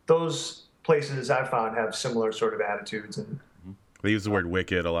 Those places I've found have similar sort of attitudes, and they use the word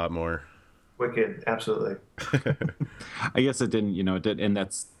wicked a lot more. Wicked, absolutely. I guess it didn't, and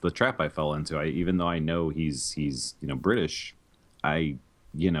that's the trap I fell into. Even though I know he's British, the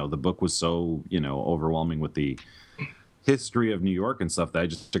book was so, overwhelming with the history of New York and stuff that I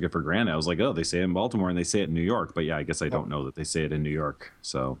just took it for granted. I was like, oh, they say it in Baltimore and they say it in New York. But yeah, I guess I don't know that they say it in New York.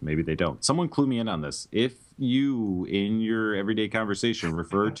 So maybe they don't. Someone clue me in on this. If you, in your everyday conversation,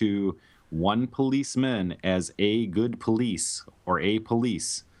 refer to one policeman as a good police or a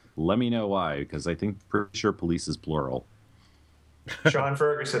police, let me know why, because I think pretty sure police is plural. Sean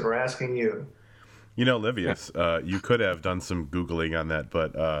Ferguson, we're asking you. Livius, you could have done some Googling on that,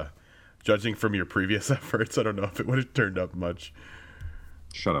 but judging from your previous efforts, I don't know if it would have turned up much.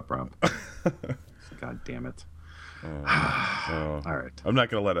 Shut up, Rob. God damn it. All right. I'm not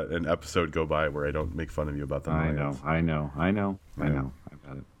going to let an episode go by where I don't make fun of you about the Mayans. I know. I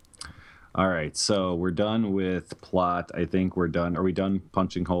got it. All right, so we're done with plot. I think we're done. Are we done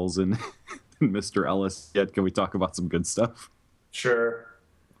punching holes in Mr. Ellis yet? Can we talk about some good stuff? Sure.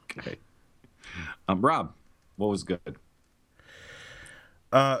 Okay. Rob, what was good?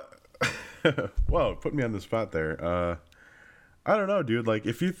 Whoa, put me on the spot there. I don't know, dude. Like,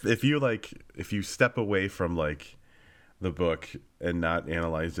 if you step away from like the book and not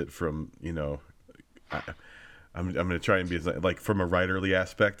analyze it from, I'm gonna try and be like from a writerly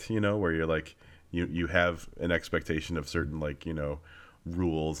aspect, where you're like you have an expectation of certain like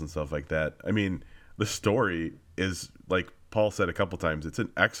rules and stuff like that. I mean, the story is, like Paul said a couple times, it's an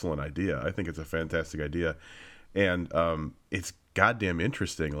excellent idea. I think it's a fantastic idea, and it's goddamn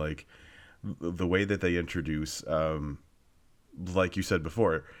interesting. Like the way that they introduce, like you said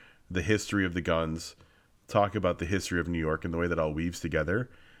before, the history of the guns, talk about the history of New York and the way that all weaves together.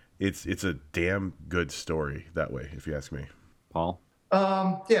 It's a damn good story that way, if you ask me. Paul?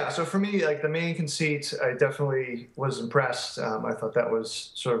 Yeah, so for me, like the main conceit, I definitely was impressed. I thought that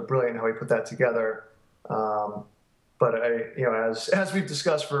was sort of brilliant how he put that together. But as we've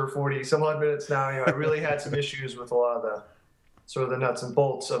discussed for 40 some odd minutes now, I really had some issues with a lot of the sort of the nuts and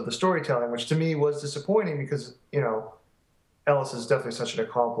bolts of the storytelling, which to me was disappointing because, Ellis is definitely such an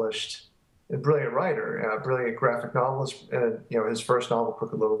accomplished and brilliant writer, a brilliant graphic novelist, and his first novel,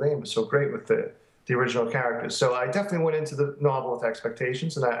 Crooked Little Dame, was so great with the original characters. So I definitely went into the novel with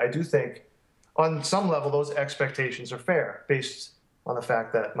expectations, and I do think on some level those expectations are fair, based on the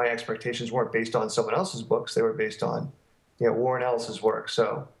fact that my expectations weren't based on someone else's books; they were based on Warren Ellis's work.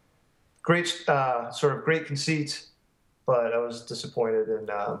 So great, sort of great conceit, but I was disappointed in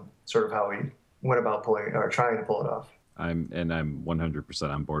sort of how he went about trying to pull it off. I'm 100%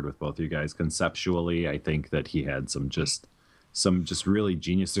 on board with both of you guys. Conceptually, I think that he had some just really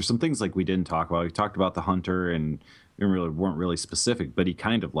genius. There's some things like we didn't talk about. We talked about the hunter and we weren't really specific, but he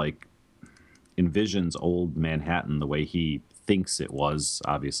kind of like envisions old Manhattan the way he thinks it was.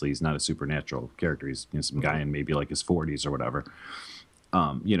 Obviously, he's not a supernatural character. He's some guy in maybe like his 40s or whatever.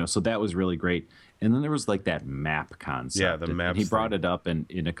 So that was really great. And then there was like that map concept. Yeah, the map. He brought it up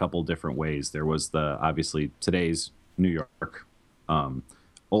in a couple different ways. There was obviously today's New York,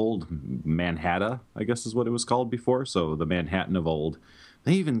 old Manhattan, I guess is what it was called before. So the Manhattan of old.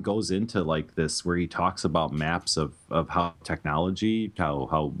 He even goes into like this where he talks about maps of how technology,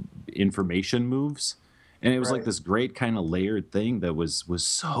 how information moves. And it was like this great kind of layered thing that was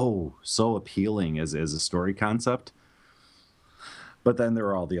so appealing as a story concept. But then there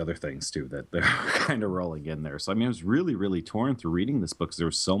were all the other things, too, that they're kind of rolling in there. So, I mean, I was really, really torn through reading this book because there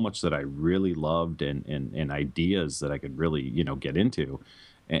was so much that I really loved and ideas that I could really, get into.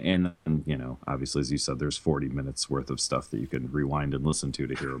 And obviously, as you said, there's 40 minutes worth of stuff that you can rewind and listen to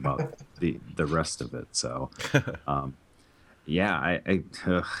hear about the rest of it. So,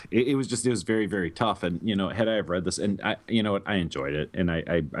 it was very, very tough. And, had I have read this, and I enjoyed it, and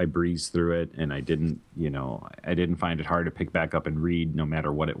I breezed through it, and I didn't find it hard to pick back up and read no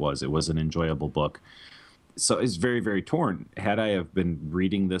matter what it was. It was an enjoyable book. So it's very, very torn. Had I have been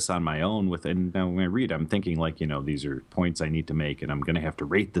reading this on my own and now when I read, I'm thinking like, these are points I need to make and I'm going to have to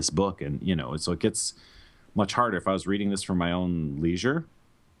rate this book. And, so it gets much harder. If I was reading this for my own leisure,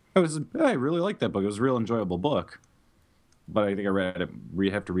 I really liked that book. It was a real enjoyable book. But I think we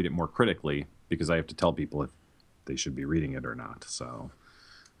have to read it more critically because I have to tell people if they should be reading it or not. So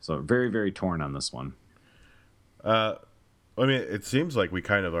very, very torn on this one. I mean, it seems like we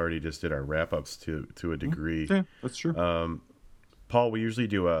kind of already just did our wrap-ups to a degree. Yeah, that's true. Paul, we usually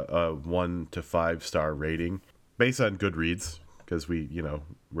do a 1 to 5 star rating based on Goodreads because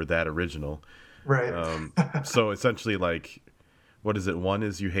we're that original. Right. So essentially, like, what is it? 1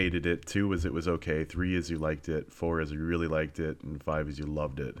 is you hated it, 2 is it was okay, 3 is you liked it, 4 is you really liked it, and 5 is you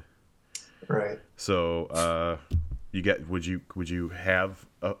loved it. Right. So, would you have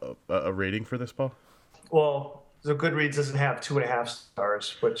a rating for this, Paul? Well, so Goodreads doesn't have 2.5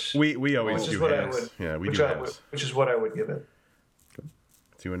 stars, which we always do halves. Which is what I would give it.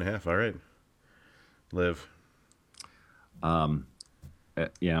 2.5. All right. Liv. Not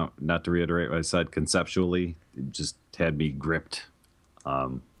to reiterate what I said, conceptually, it just had me gripped.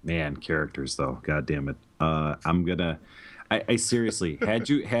 Man, characters though, god damn it. I seriously, had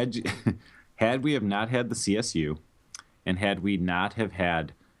we have not had the CSU, and had we not have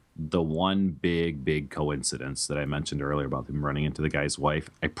had the one big coincidence that I mentioned earlier about him running into the guy's wife,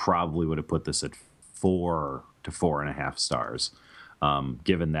 I probably would have put this at 4 to 4.5 stars.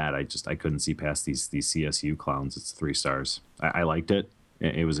 Given that, I couldn't see past these CSU clowns. It's 3 stars. I liked it.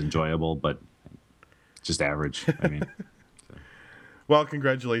 It was enjoyable, but just average. I mean, Well,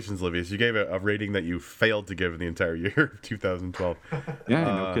 congratulations, Livius. You gave a rating that you failed to give in the entire year of 2012. Yeah,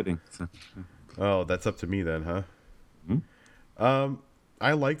 no kidding. So, oh, that's up to me then, huh? Hmm?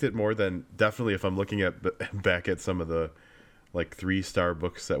 I liked it more than definitely if I'm looking at back at some of the like 3-star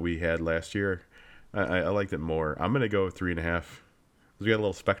books that we had last year. I liked it more. I'm gonna go 3.5. We got a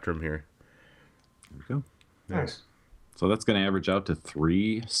little spectrum here. There we go. Nice. So that's going to average out to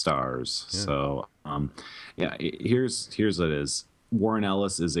 3 stars. Yeah. So, here's what it is. Warren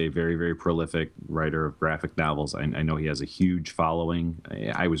Ellis is a very, very prolific writer of graphic novels. I know he has a huge following.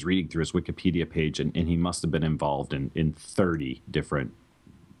 I was reading through his Wikipedia page, and he must have been involved in 30 different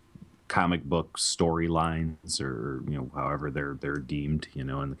comic book storylines, or however they're deemed, in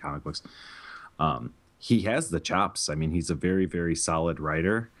the comic books. He has the chops. I mean, he's a very, very solid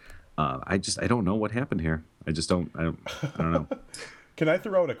writer. I don't know what happened here. I don't know. Can I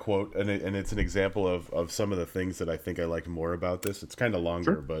throw out a quote? And it's an example of some of the things that I think I like more about this. It's kind of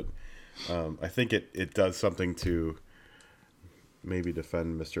longer, Sure. but I think it does something to maybe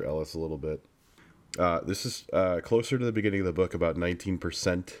defend Mr. Ellis a little bit. This is closer to the beginning of the book, about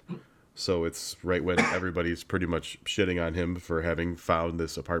 19%. So it's right when everybody's pretty much shitting on him for having found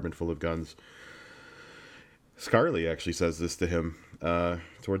this apartment full of guns. Scarley actually says this to him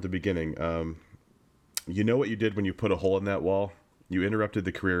toward the beginning. You know what you did when you put a hole in that wall? You interrupted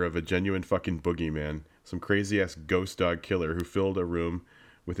the career of a genuine fucking boogeyman. Some crazy-ass ghost dog killer who filled a room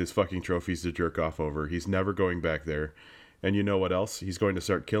with his fucking trophies to jerk off over. He's never going back there. And you know what else? He's going to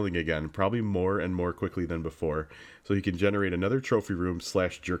start killing again, probably more and more quickly than before, so he can generate another trophy room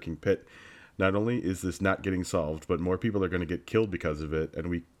 / jerking pit. Not only is this not getting solved, but more people are going to get killed because of it, and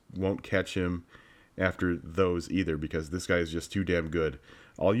we won't catch him after those either, because this guy is just too damn good.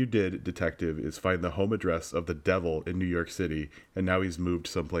 All you did, detective, is find the home address of the devil in New York City, and now he's moved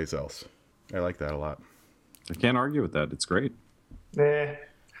someplace else. I like that a lot. I can't argue with that. It's great. Nah. Yeah,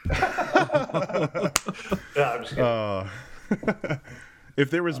 I'm just kidding. If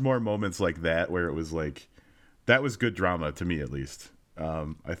there was more moments like that where it was like, that was good drama to me at least.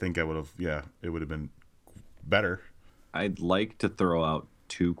 I think I would have, it would have been better. I'd like to throw out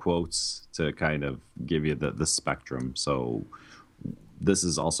 2 quotes to kind of give you the spectrum. So this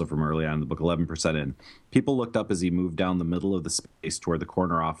is also from early on in the book, 11% in. People looked up as he moved down the middle of the space toward the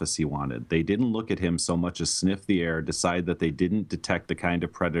corner office he wanted. They didn't look at him so much as sniff the air, decide that they didn't detect the kind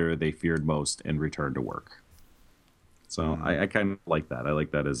of predator they feared most, and return to work. So I kind of like that. I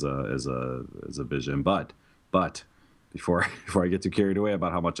like that as a vision. But before I get too carried away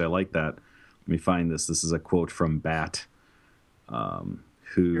about how much I like that, let me find this. This is a quote from Bat.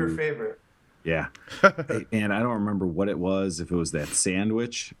 Your favorite. Yeah. And I don't remember what it was, if it was that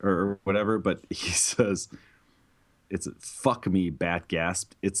sandwich or whatever, but he says, it's fuck me, Bat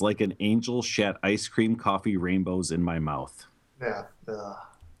gasped. It's like an angel shat ice cream coffee rainbows in my mouth. Yeah.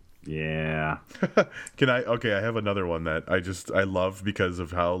 Yeah. I have another one that I love because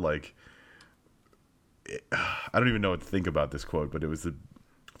of how, like, I don't even know what to think about this quote, but it was the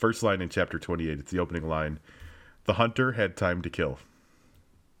first line in chapter 28. It's the opening line. The hunter had time to kill.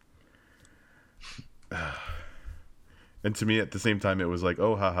 And to me, at the same time, it was like,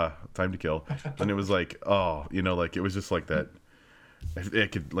 oh, haha, time to kill. And it was like, oh, like, it was just like that.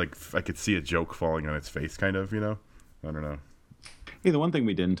 I could see a joke falling on its face, kind of, I don't know. Hey, the one thing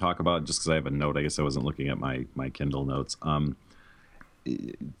we didn't talk about, just because I have a note, I guess I wasn't looking at my Kindle notes.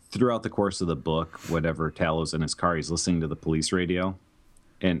 Throughout the course of the book, whenever Tallow's in his car, he's listening to the police radio.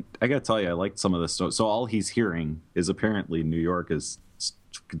 And I got to tell you, I liked some of this stuff. So all he's hearing is apparently New York is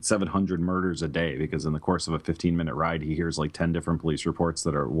 700 murders a day, because in the course of a 15-minute ride, he hears like 10 different police reports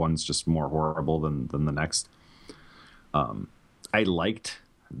that are one's just more horrible than the next. I liked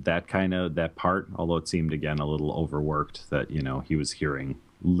that part, although it seemed, again, a little overworked, that, he was hearing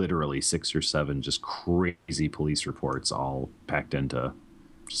literally 6 or 7 just crazy police reports all packed into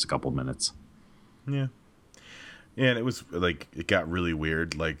just a couple minutes. Yeah. And it was like, it got really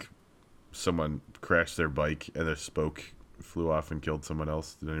weird. Like, someone crashed their bike and their spoke flew off and killed someone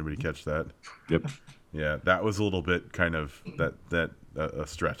else. Did anybody catch that? Yep. Yeah, that was a little bit kind of a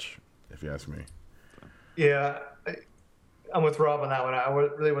stretch, if you ask me. Yeah, I'm with Rob on that one. I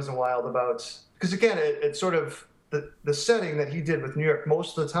really wasn't wild about, because again, it's sort of the setting that he did with New York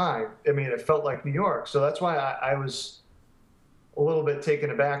most of the time. I mean, it felt like New York, so that's why I was a little bit taken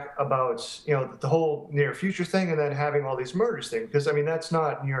aback about the whole near future thing, and then having all these murders thing, because I mean, that's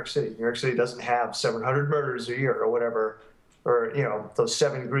not New York City. New York City doesn't have 700 murders a year or whatever, or those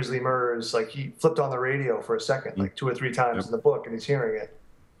 7 grisly murders. Like, he flipped on the radio for a second, like 2 or 3 times in the book, and he's hearing it.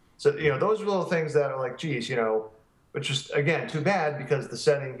 So those are little things that are like, geez, which is, again, too bad because the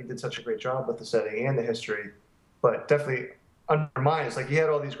setting, he did such a great job with the setting and the history, but definitely undermines, like he had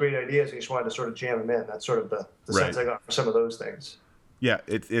all these great ideas and he just wanted to sort of jam them in. That's sort of the sense I got for some of those things. Yeah,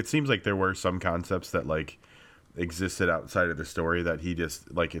 it seems like there were some concepts that like existed outside of the story that he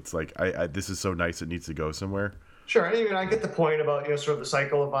just like, it's like, I this is so nice it needs to go somewhere. Sure, and even I get the point about, you know, sort of the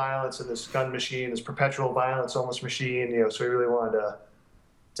cycle of violence and this gun machine, this perpetual violence almost machine, you know, so he really wanted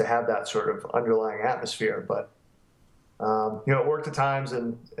to have that sort of underlying atmosphere, but you know, it worked at times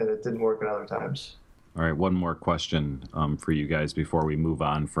and it didn't work at other times. All right, one more question for you guys before we move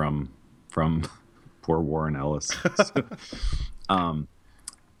on from poor Warren Ellis.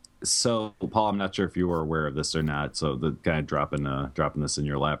 So, Paul, I'm not sure if you were aware of this or not. So, the kind of dropping this in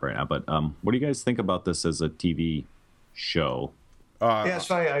your lap right now. But what do you guys think about this as a TV show? Yeah, it's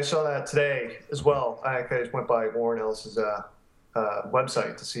funny. I saw that today as well. I just went by Warren Ellis's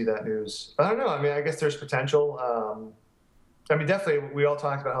website to see that news. I don't know. I mean, I guess there's potential. I mean, definitely, we all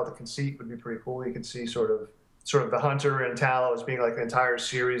talked about how the conceit would be pretty cool. You could see sort of the Hunter and Tallow as being like an entire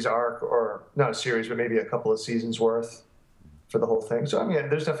series arc, or not a series, but maybe a couple of seasons worth for the whole thing. So, I mean,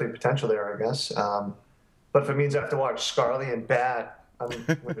 there's definitely potential there, I guess. But if it means I have to watch Scarly and Bat, I'm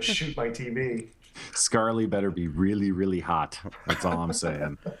going to shoot my TV. Scarly better be really, really hot. That's all I'm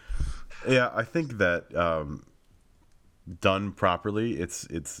saying. Yeah, I think that done properly,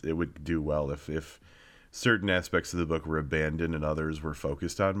 it would do well if certain aspects of the book were abandoned and others were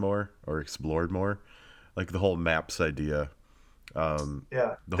focused on more or explored more, like the whole maps idea.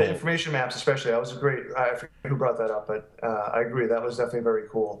 The information maps, especially, that was I forget who brought that up, but I agree, that was definitely very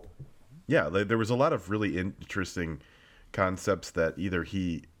cool. Yeah, there was a lot of really interesting concepts that either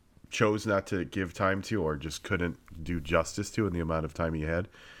he chose not to give time to or just couldn't do justice to in the amount of time he had,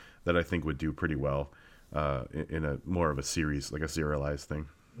 that I think would do pretty well in a more of a series, like a serialized thing.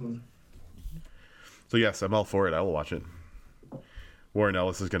 Mm-hmm. So yes, I'm all for it. I will watch it. Warren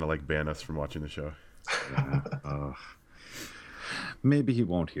Ellis is going to like ban us from watching the show. Maybe he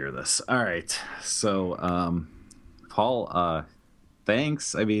won't hear this. All right. So, Paul,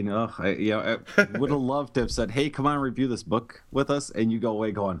 thanks. I mean, I would have loved to have said, hey, come on, review this book with us. And you go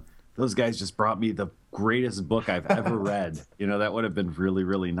away going, those guys just brought me the greatest book I've ever read. You know, that would have been really,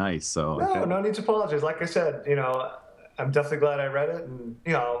 really nice. So no need to apologize. Like I said, you know, I'm definitely glad I read it, and,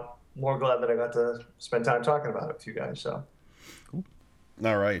 you know, more glad that I got to spend time talking about it with you guys. So, cool.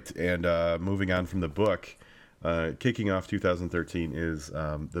 All right. And moving on from the book, kicking off 2013 is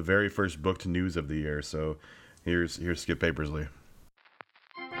the very first booked news of the year. So here's Skip Papersley.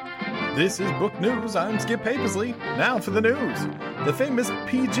 This is Book News. I'm Skip Papersley. Now for the news. The famous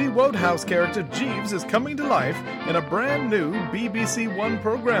P.G. Wodehouse character Jeeves is coming to life in a brand new BBC One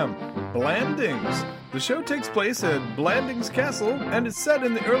program, Blandings. The show takes place at Blandings Castle and is set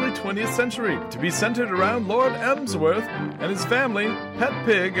in the early 20th century to be centered around Lord Emsworth and his family, Pet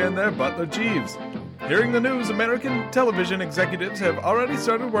Pig, and their butler Jeeves. Hearing the news, American television executives have already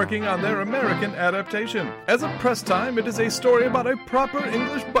started working on their American adaptation. As of press time, it is a story about a proper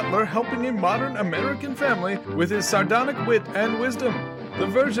English butler helping a modern American family with his sardonic wit and wisdom. The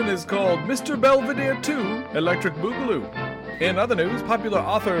version is called Mr. Belvedere 2, Electric Boogaloo. In other news, popular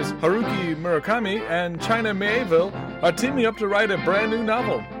authors Haruki Murakami and China Miéville are teaming up to write a brand new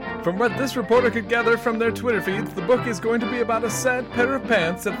novel. From what this reporter could gather from their Twitter feeds, the book is going to be about a sad pair of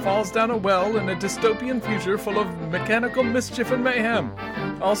pants that falls down a well in a dystopian future full of mechanical mischief and mayhem.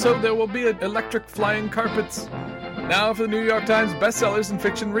 Also, there will be electric flying carpets. Now for the New York Times bestsellers and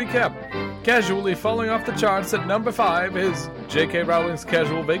fiction recap. Casually falling off the charts at number 5 is J.K. Rowling's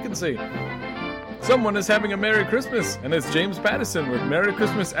Casual Vacancy. Someone is having a Merry Christmas, and it's James Patterson with Merry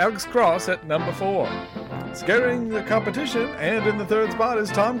Christmas Alex Cross at number 4. Scaring the competition, and in the third spot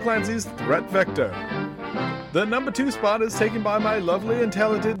is Tom Clancy's Threat Vector. The number 2 spot is taken by my lovely and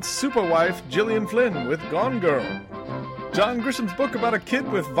talented superwife Gillian Flynn with Gone Girl. John Grisham's book about a kid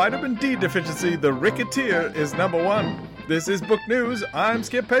with vitamin D deficiency, The Ricketeer, is number 1. This is Book News. I'm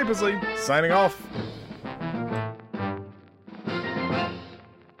Skip Papersley, signing off.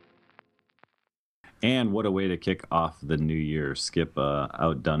 And what a way to kick off the new year. Skip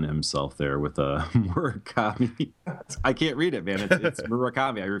outdone himself there with a Murakami. I can't read it, man. It's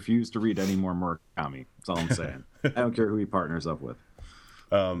Murakami. I refuse to read any more Murakami. That's all I'm saying. I don't care who he partners up with.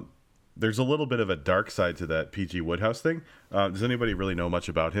 There's a little bit of a dark side to that P.G. Wodehouse thing. Does anybody really know much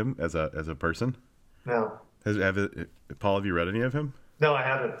about him as a person? No. Paul, have you read any of him? No, I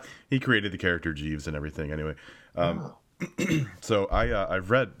haven't. He created the character Jeeves and everything. Anyway, so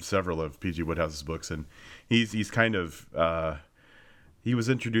I've read several of P.G. Wodehouse's books, and he's kind of he was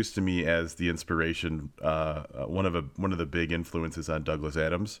introduced to me as the inspiration, one of the big influences on Douglas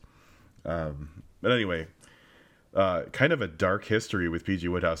Adams. But anyway, kind of a dark history with P.G.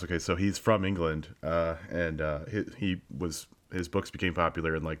 Wodehouse. Okay, so he's from England, and his books became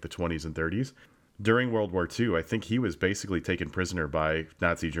popular in like the 20s and 30s. During World War II, I think he was basically taken prisoner by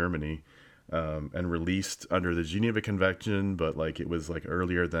Nazi Germany and released under the Geneva Convention, but like it was like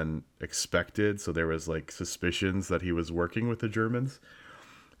earlier than expected, so there was like suspicions that he was working with the Germans.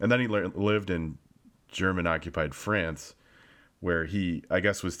 And then he lived in German-occupied France, where he, I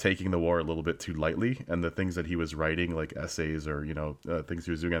guess, was taking the war a little bit too lightly, and the things that he was writing, like essays or, you know, things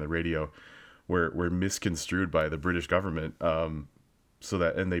he was doing on the radio, were misconstrued by the British government. So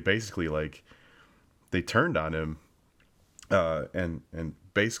that, and they basically, like, they turned on him, and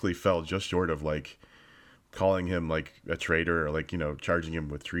basically fell just short of, like, calling him, like, a traitor or, like, you know, charging him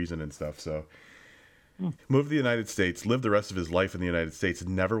with treason and stuff. So, moved to the United States, lived the rest of his life in the United States,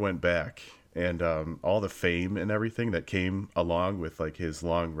 and never went back. And all the fame and everything that came along with like his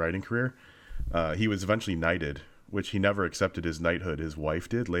long writing career, he was eventually knighted, which he never accepted his knighthood. His wife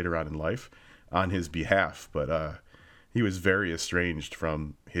did later on in life on his behalf, but he was very estranged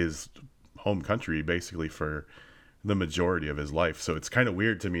from his home country basically for the majority of his life. So it's kind of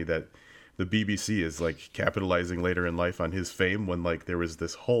weird to me that the BBC is like capitalizing later in life on his fame when like there was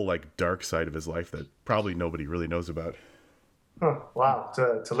this whole like dark side of his life that probably nobody really knows about. Huh, wow,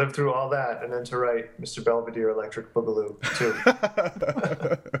 to live through all that and then to write Mr. Belvedere Electric Boogaloo, too.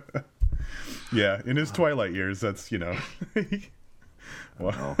 Yeah, in his twilight years, that's, you know.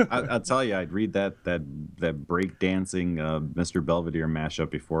 Well, I'll tell you, I'd read that breakdancing Mr. Belvedere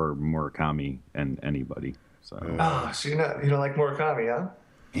mashup before Murakami and anybody. So So you don't like Murakami, huh?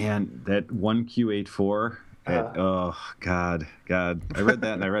 And that 1Q84. Oh God! I read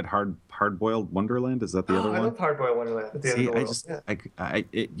that, and I read Hard Boiled Wonderland. Is that the other one? I love Hard Boiled Wonderland. At the end of the world.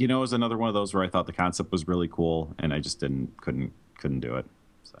 It was another one of those where I thought the concept was really cool, and I just couldn't do it.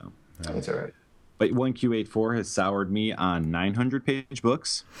 So that's all right. But 1Q84 has soured me on 900-page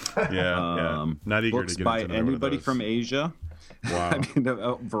books. Yeah, not eager books to get by into anybody from Asia. Wow. I mean,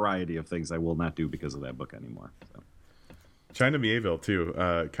 a variety of things I will not do because of that book anymore. So. China Mieville too.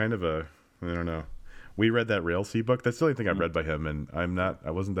 Kind of a, I don't know. We read that Railsea book. That's the only thing I've read by him, and I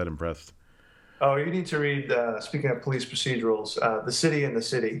wasn't that impressed. Oh, you need to read, speaking of police procedurals, The City and the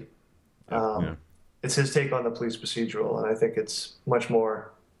City. It's his take on the police procedural, and I think it's much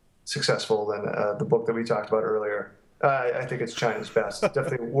more successful than the book that we talked about earlier. I think it's China's best.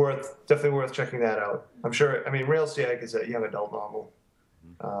 Definitely worth checking that out. I'm sure. I mean, Railsea is a young adult novel.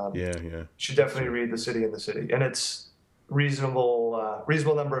 Yeah. You should definitely read The City and the City, and it's reasonable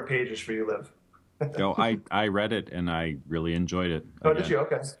number of pages for you, Liv. No, I read it and I really enjoyed it. Oh, did you?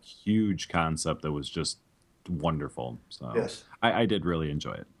 Okay. Huge concept that was just wonderful. So yes, I did really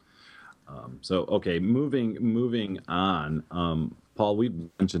enjoy it. So okay, moving on. Paul, we've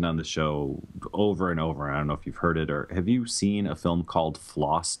mentioned on the show over and over. I don't know if you've heard it or have you seen a film called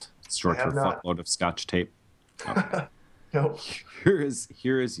Flossed? It's short for Fuckload of Scotch Tape. Okay. No.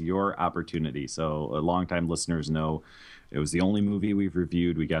 Here is your opportunity. So longtime listeners know it was the only movie we've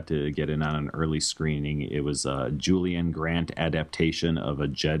reviewed. We got to get in on an early screening. It was a Julian Grant adaptation of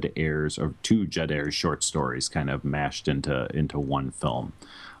two Jed Ayers short stories, kind of mashed into one film.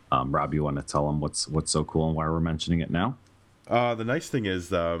 Rob, you want to tell them what's so cool and why we're mentioning it now? The nice thing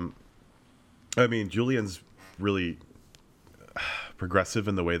is, I mean, Julian's really progressive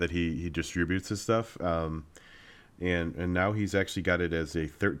in the way that he distributes his stuff. And now he's actually got it as a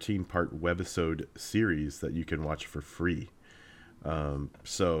 13-part webisode series that you can watch for free.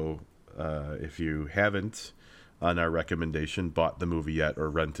 So if you haven't, on our recommendation, bought the movie yet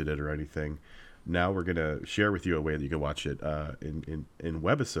or rented it or anything, now we're going to share with you a way that you can watch it in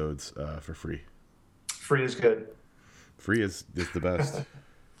webisodes for free. Free is good. Free is the best.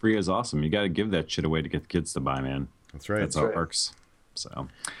 Free is awesome. You got to give that shit away to get the kids to buy, man. That's right. That's how it works. So,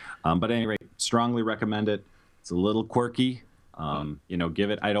 but at any rate, strongly recommend it. It's a little quirky.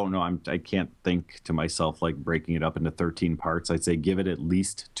 Give it, I don't know. I can't think to myself like breaking it up into 13 parts. I'd say give it at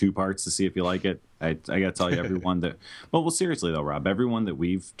least 2 parts to see if you like it. I got to tell you, everyone that, well, seriously though, Rob, everyone that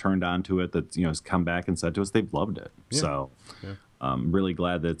we've turned on to it that, has come back and said to us, they've loved it. Yeah. So I'm really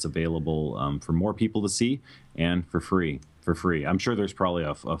glad that it's available for more people to see and for free. I'm sure there's probably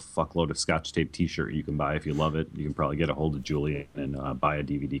a fuckload of Scotch Tape t-shirt you can buy if you love it. You can probably get a hold of Julian and buy a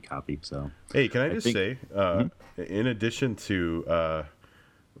DVD copy. So, hey, can I just say, in addition to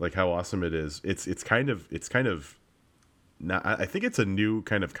like how awesome it is, it's kind of not, I think it's a new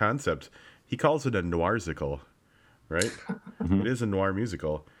kind of concept. He calls it a noirsicle, right? It is a noir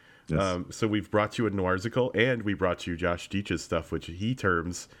musical. Yes. So we've brought you a noirsicle, and we brought you Josh Deitch's stuff, which he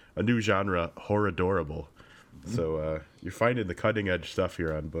terms a new genre, horror-adorable. So you're finding the cutting edge stuff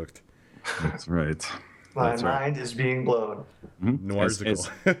here on Booked. That's right. My That's right. mind is being blown.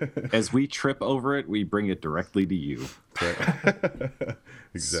 Noirsicle. As we trip over it, we bring it directly to you.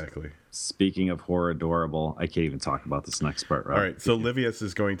 Exactly. Speaking of horror adorable, I can't even talk about this next part, right? All right, so Livius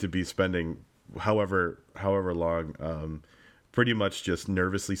is going to be spending however long, pretty much just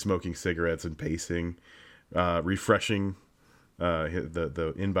nervously smoking cigarettes and pacing, refreshing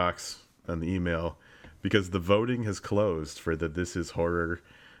the inbox on the email, because the voting has closed for the This Is Horror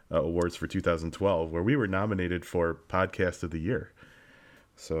Awards for 2012, where we were nominated for Podcast of the Year.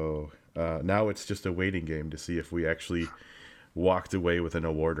 So now it's just a waiting game to see if we actually walked away with an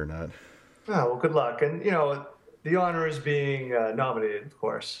award or not. Oh, well, good luck. And, the honor is being nominated, of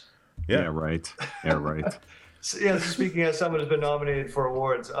course. Yeah, right. Yeah, right. So speaking as someone who's been nominated for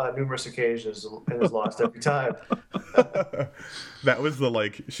awards on numerous occasions and has lost every time. That was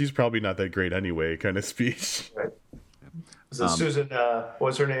the, she's probably not that great anyway kind of speech. Right. Was it Susan,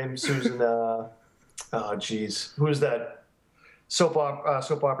 what's her name? Susan, who is that soap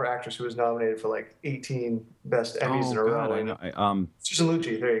opera actress who was nominated for 18 best Emmys in a row? I know. Susan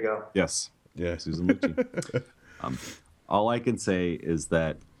Lucci, there you go. Yes. Yeah. Susan Lucci. All I can say is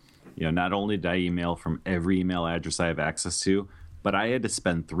that, not only did I email from every email address I have access to, but I had to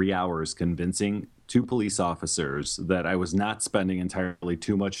spend 3 hours convincing 2 police officers that I was not spending entirely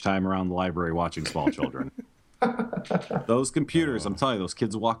too much time around the library watching small children. Those computers, I'm telling you, those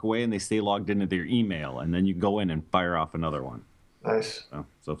kids walk away and they stay logged into their email, and then you go in and fire off another one. Nice.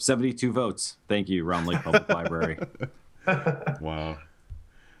 So 72 votes. Thank you, Round Lake Public Library. Wow.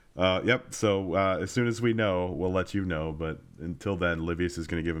 Yep. So as soon as we know, we'll let you know. But until then, Livius is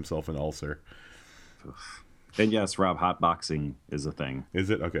going to give himself an ulcer. And yes, Rob, hotboxing is a thing.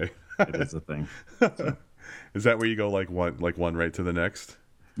 Is it? Okay. It is a thing. So. Is that where you go one right to the next?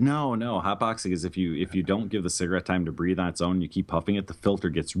 No. Hotboxing is if you don't give the cigarette time to breathe on its own, you keep puffing it, the filter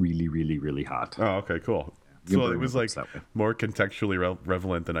gets really, really, really hot. Oh, okay, cool. So it was more contextually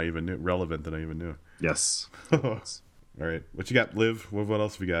relevant than I even knew. Yes. All right. What you got, Liv? What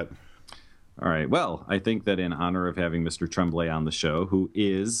else have we got? All right. Well, I think that in honor of having Mr. Tremblay on the show, who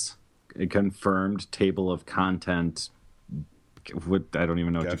is a confirmed table of content, I don't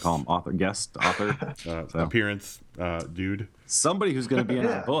even know what you call him, guest author, appearance, dude. Somebody who's going to be in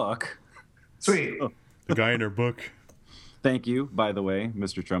our book. Sweet. The guy in our book. Thank you, by the way,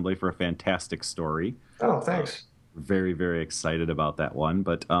 Mr. Tremblay, for a fantastic story. Oh, thanks. Very, very excited about that one.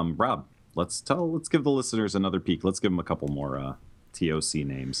 But Rob, let's give the listeners another peek. Let's give them a couple more TOC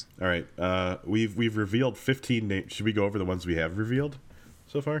names. All right. We've revealed 15 names. Should we go over the ones we have revealed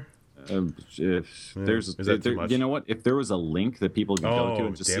so far? If there's, is that too much? You know what? If there was a link that people could go to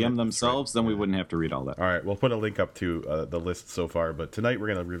and just see them themselves, then we wouldn't have to read all that. All right, we'll put a link up to the list so far. But tonight we're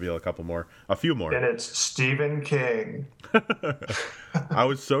going to reveal a few more. And it's Stephen King. I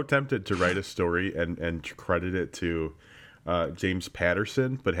was so tempted to write a story and credit it to James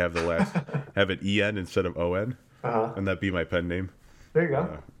Patterson, but have have it EN instead of ON, and that be my pen name. There you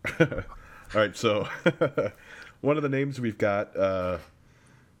go. All right, so one of the names we've got.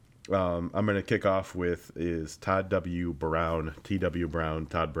 I'm going to kick off with is Todd W. Brown, T.W. Brown,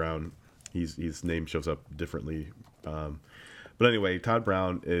 Todd Brown. His name shows up differently. But anyway, Todd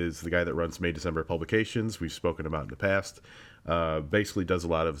Brown is the guy that runs May December Publications. We've spoken about in the past. Basically does a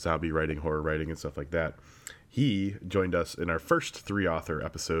lot of zombie writing, horror writing, and stuff like that. He joined us in our first 3-author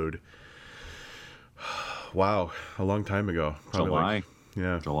episode. Wow, a long time ago. July.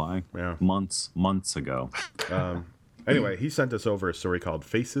 July. Yeah. Months ago. Anyway, he sent us over a story called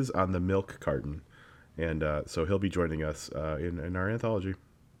Faces on the Milk Carton. And so he'll be joining us in our anthology.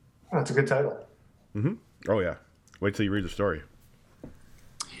 Oh, that's a good title. Mm-hmm. Oh, yeah. Wait till you read the story.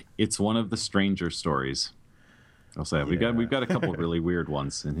 It's one of the stranger stories. I'll say we've got a couple really weird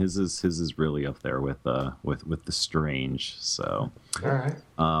ones, and his is really up there with the strange. So, all right.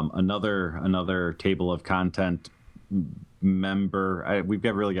 Another table of content member. We've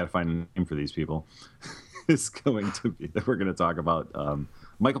really got to find a name for these people. Is going to be that we're going to talk about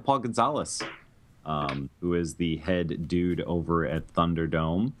Michael Paul Gonzalez, who is the head dude over at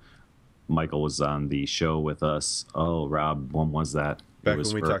Thunderdome. Michael was on the show with us. Oh, Rob, when was that? Back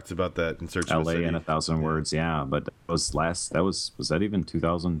when we talked about that in Search of LA the City. in 1,000 words, yeah. But was that even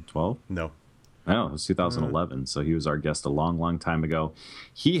 2012? No. No, it was 2011. So he was our guest a long time ago.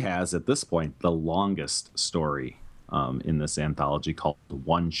 He has, at this point, the longest story in this anthology called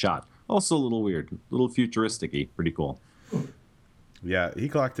One Shot. Also a little weird, a little futuristic-y. Pretty cool. Yeah, he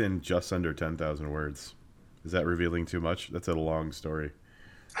clocked in just under 10,000 words. Is that revealing too much? That's a long story.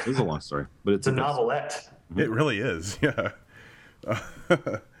 It is a long story, but it's a novelette. It really is, yeah. All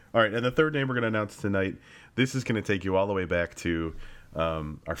right, and the third name we're going to announce tonight, this is going to take you all the way back to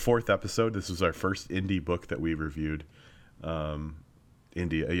Our fourth episode. This was our first indie book that we reviewed.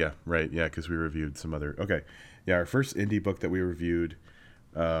 Indie, yeah, right, yeah, because we reviewed some other. Okay, yeah, our first indie book that we reviewed,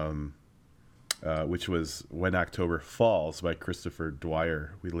 which was When October Falls by Christopher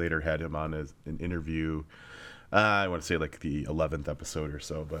Dwyer. We later had him on as an interview. I want to say like the 11th episode or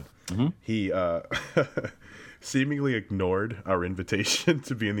so, but he seemingly ignored our invitation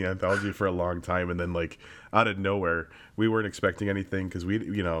to be in the anthology for a long time, and then like out of nowhere, we weren't expecting anything because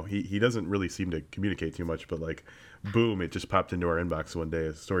he doesn't really seem to communicate too much, but like boom, it just popped into our inbox one day.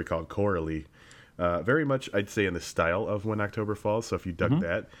 A story called Coralie, very much I'd say in the style of When October Falls. So if you dug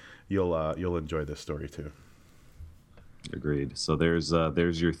that, you'll enjoy this story too. Agreed. So there's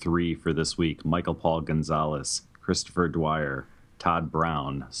your three for this week: Michael Paul Gonzalez, Christopher Dwyer, Todd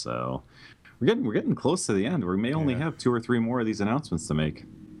Brown. So we're getting close to the end. We may only have 2 or 3 more of these announcements to make.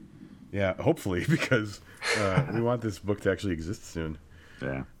 Yeah, hopefully, because we want this book to actually exist soon.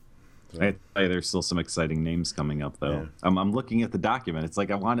 Yeah. So. There's still some exciting names coming up, though. Yeah. I'm looking at the document. It's like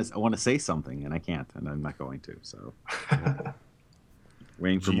I want to say something, and I can't, and I'm not going to. So,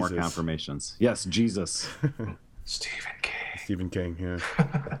 waiting for more confirmations. Yes, Jesus. Stephen King. Yeah.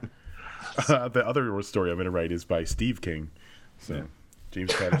 The other story I'm going to write is by Steve King. So,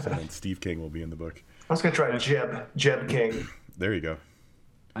 James Patterson and Steve King will be in the book. I was going to try Jeb King. There you go.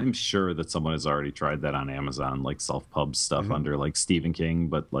 I'm sure that someone has already tried that on Amazon, like self-pub stuff under like Stephen King,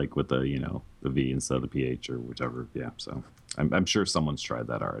 but like with the the V instead of the PH or whichever. Yeah, so I'm sure someone's tried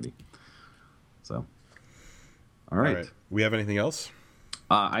that already. So, all right. We have anything else?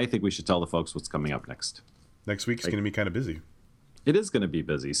 I think we should tell the folks what's coming up next. Next week's going to be kind of busy. It is going to be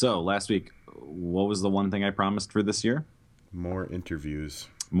busy. So last week, what was the one thing I promised for this year? More interviews.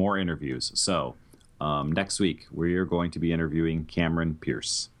 So next week, we are going to be interviewing Cameron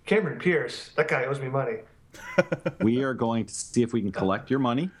Pierce. Cameron Pierce? That guy owes me money. We are going to see if we can collect your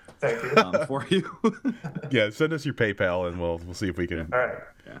money. Thank you. For you. Yeah, send us your PayPal and we'll see if we can. All right.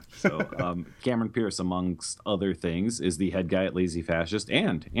 Yeah. So Cameron Pierce, amongst other things, is the head guy at Lazy Fascist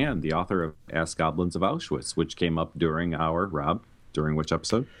and the author of Ask Goblins of Auschwitz, which came up during which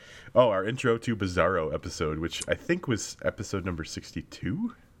episode? Oh, our Intro to Bizarro episode, which I think was episode number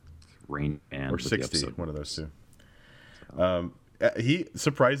 62? Rain Man. Or 60, one of those two. He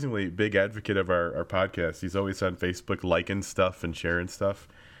surprisingly big advocate of our podcast. He's always on Facebook liking stuff and sharing stuff.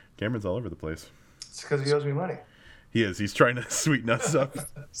 Cameron's all over the place. It's because he owes me money. He is. He's trying to sweeten us up.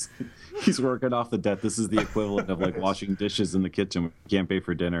 He's working off the debt. This is the equivalent of like washing dishes in the kitchen when you can't pay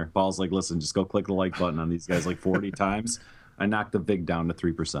for dinner. Paul's like, listen, just go click the like button on these guys like 40 times. I knocked the VIG down to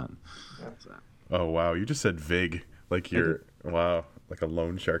 3%. So. Oh, wow. You just said VIG. Like you're, wow, like a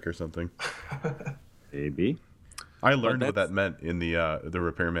loan shark or something. Maybe. I learned what that meant in the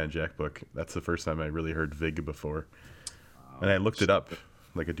Repairman Jack book. That's the first time I really heard VIG before. And I looked it up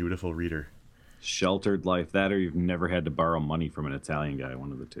like a dutiful reader. Sheltered life. That or you've never had to borrow money from an Italian guy,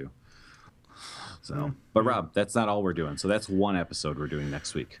 one of the two. So, but Rob, that's not all we're doing. So that's one episode we're doing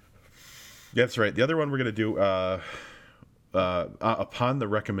next week. That's right. The other one we're going to do upon the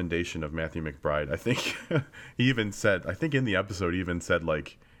recommendation of Matthew McBride. I think he even said, I think in the episode he even said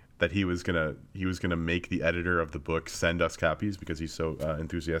like that he was gonna make the editor of the book send us copies because he's so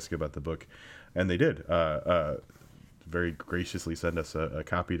enthusiastic about the book, and they did very graciously send us a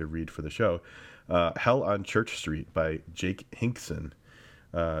copy to read for the show. Hell on Church Street by Jake Hinkson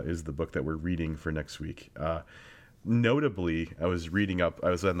is the book that we're reading for next week. Notably, I was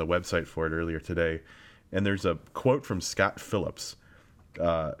on the website for it earlier today, and there's a quote from Scott Phillips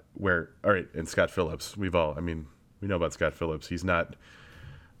and Scott Phillips, we know about Scott Phillips.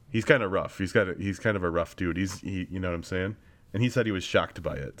 He's kind of rough. He's kind of a rough dude. You know what I'm saying? And he said he was shocked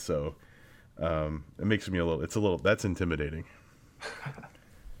by it. So it makes me that's intimidating.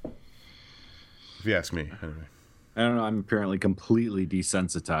 If you ask me, anyway. I don't know. I'm apparently completely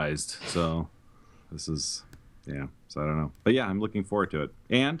desensitized. So this is, so I don't know. But yeah, I'm looking forward to it.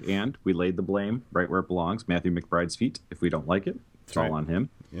 And we laid the blame right where it belongs, Matthew McBride's feet. If we don't like it, it's all on him.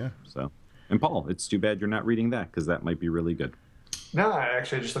 Yeah. So, and Paul, it's too bad you're not reading that because that might be really good. No, I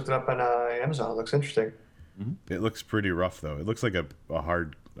actually just looked it up on Amazon. It looks interesting. Mm-hmm. It looks pretty rough, though. It looks like a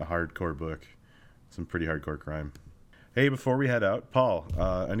hardcore book. Some pretty hardcore crime. Hey, before we head out, Paul,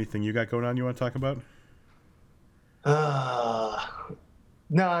 anything you got going on you want to talk about?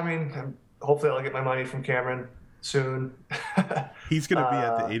 No, I mean, hopefully I'll get my money from Cameron soon. He's going to be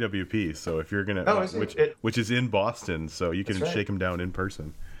at the AWP, so if you're going to, which is in Boston, so you can shake him down in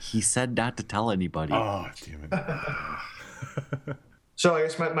person. He said not to tell anybody. Oh, damn it. So I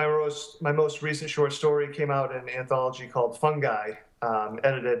guess my most recent short story came out in an anthology called Fungi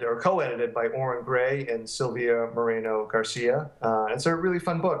edited or co-edited by Oren Gray and Sylvia Moreno Garcia. It's a really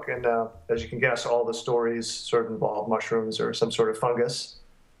fun book, and as you can guess, all the stories sort of involve mushrooms or some sort of fungus.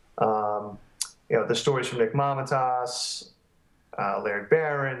 The stories from Nick Mamatas, Laird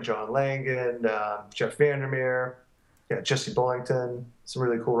Barron, John Langan, Jeff Vandermeer, Jesse Bullington, some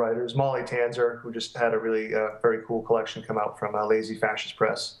really cool writers. Molly Tanzer, who just had a really very cool collection come out from Lazy Fascist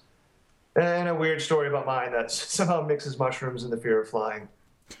Press. And a weird story about mine that somehow mixes mushrooms and the fear of flying.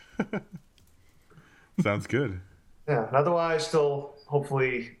 Sounds good. Yeah, and otherwise, still,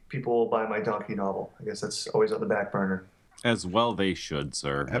 hopefully, people will buy my donkey novel. I guess that's always on the back burner. As well they should,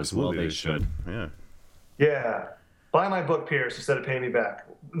 sir. Absolutely, As well they should. Yeah. Yeah. Buy my book, Pierce, instead of paying me back.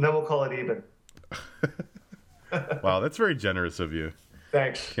 And then we'll call it even. Wow, that's very generous of you.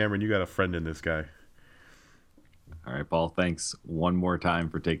 Thanks. Cameron, you got a friend in this guy. All right, Paul, thanks one more time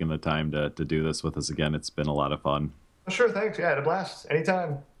for taking the time to do this with us again. It's been a lot of fun. Sure, thanks. Yeah, I had a blast.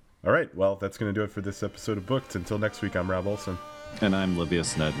 Anytime. All right, well, that's going to do it for this episode of Booked. Until next week, I'm Rob Olson. And I'm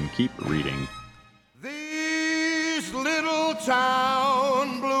Livius Ned, and keep reading. These little towns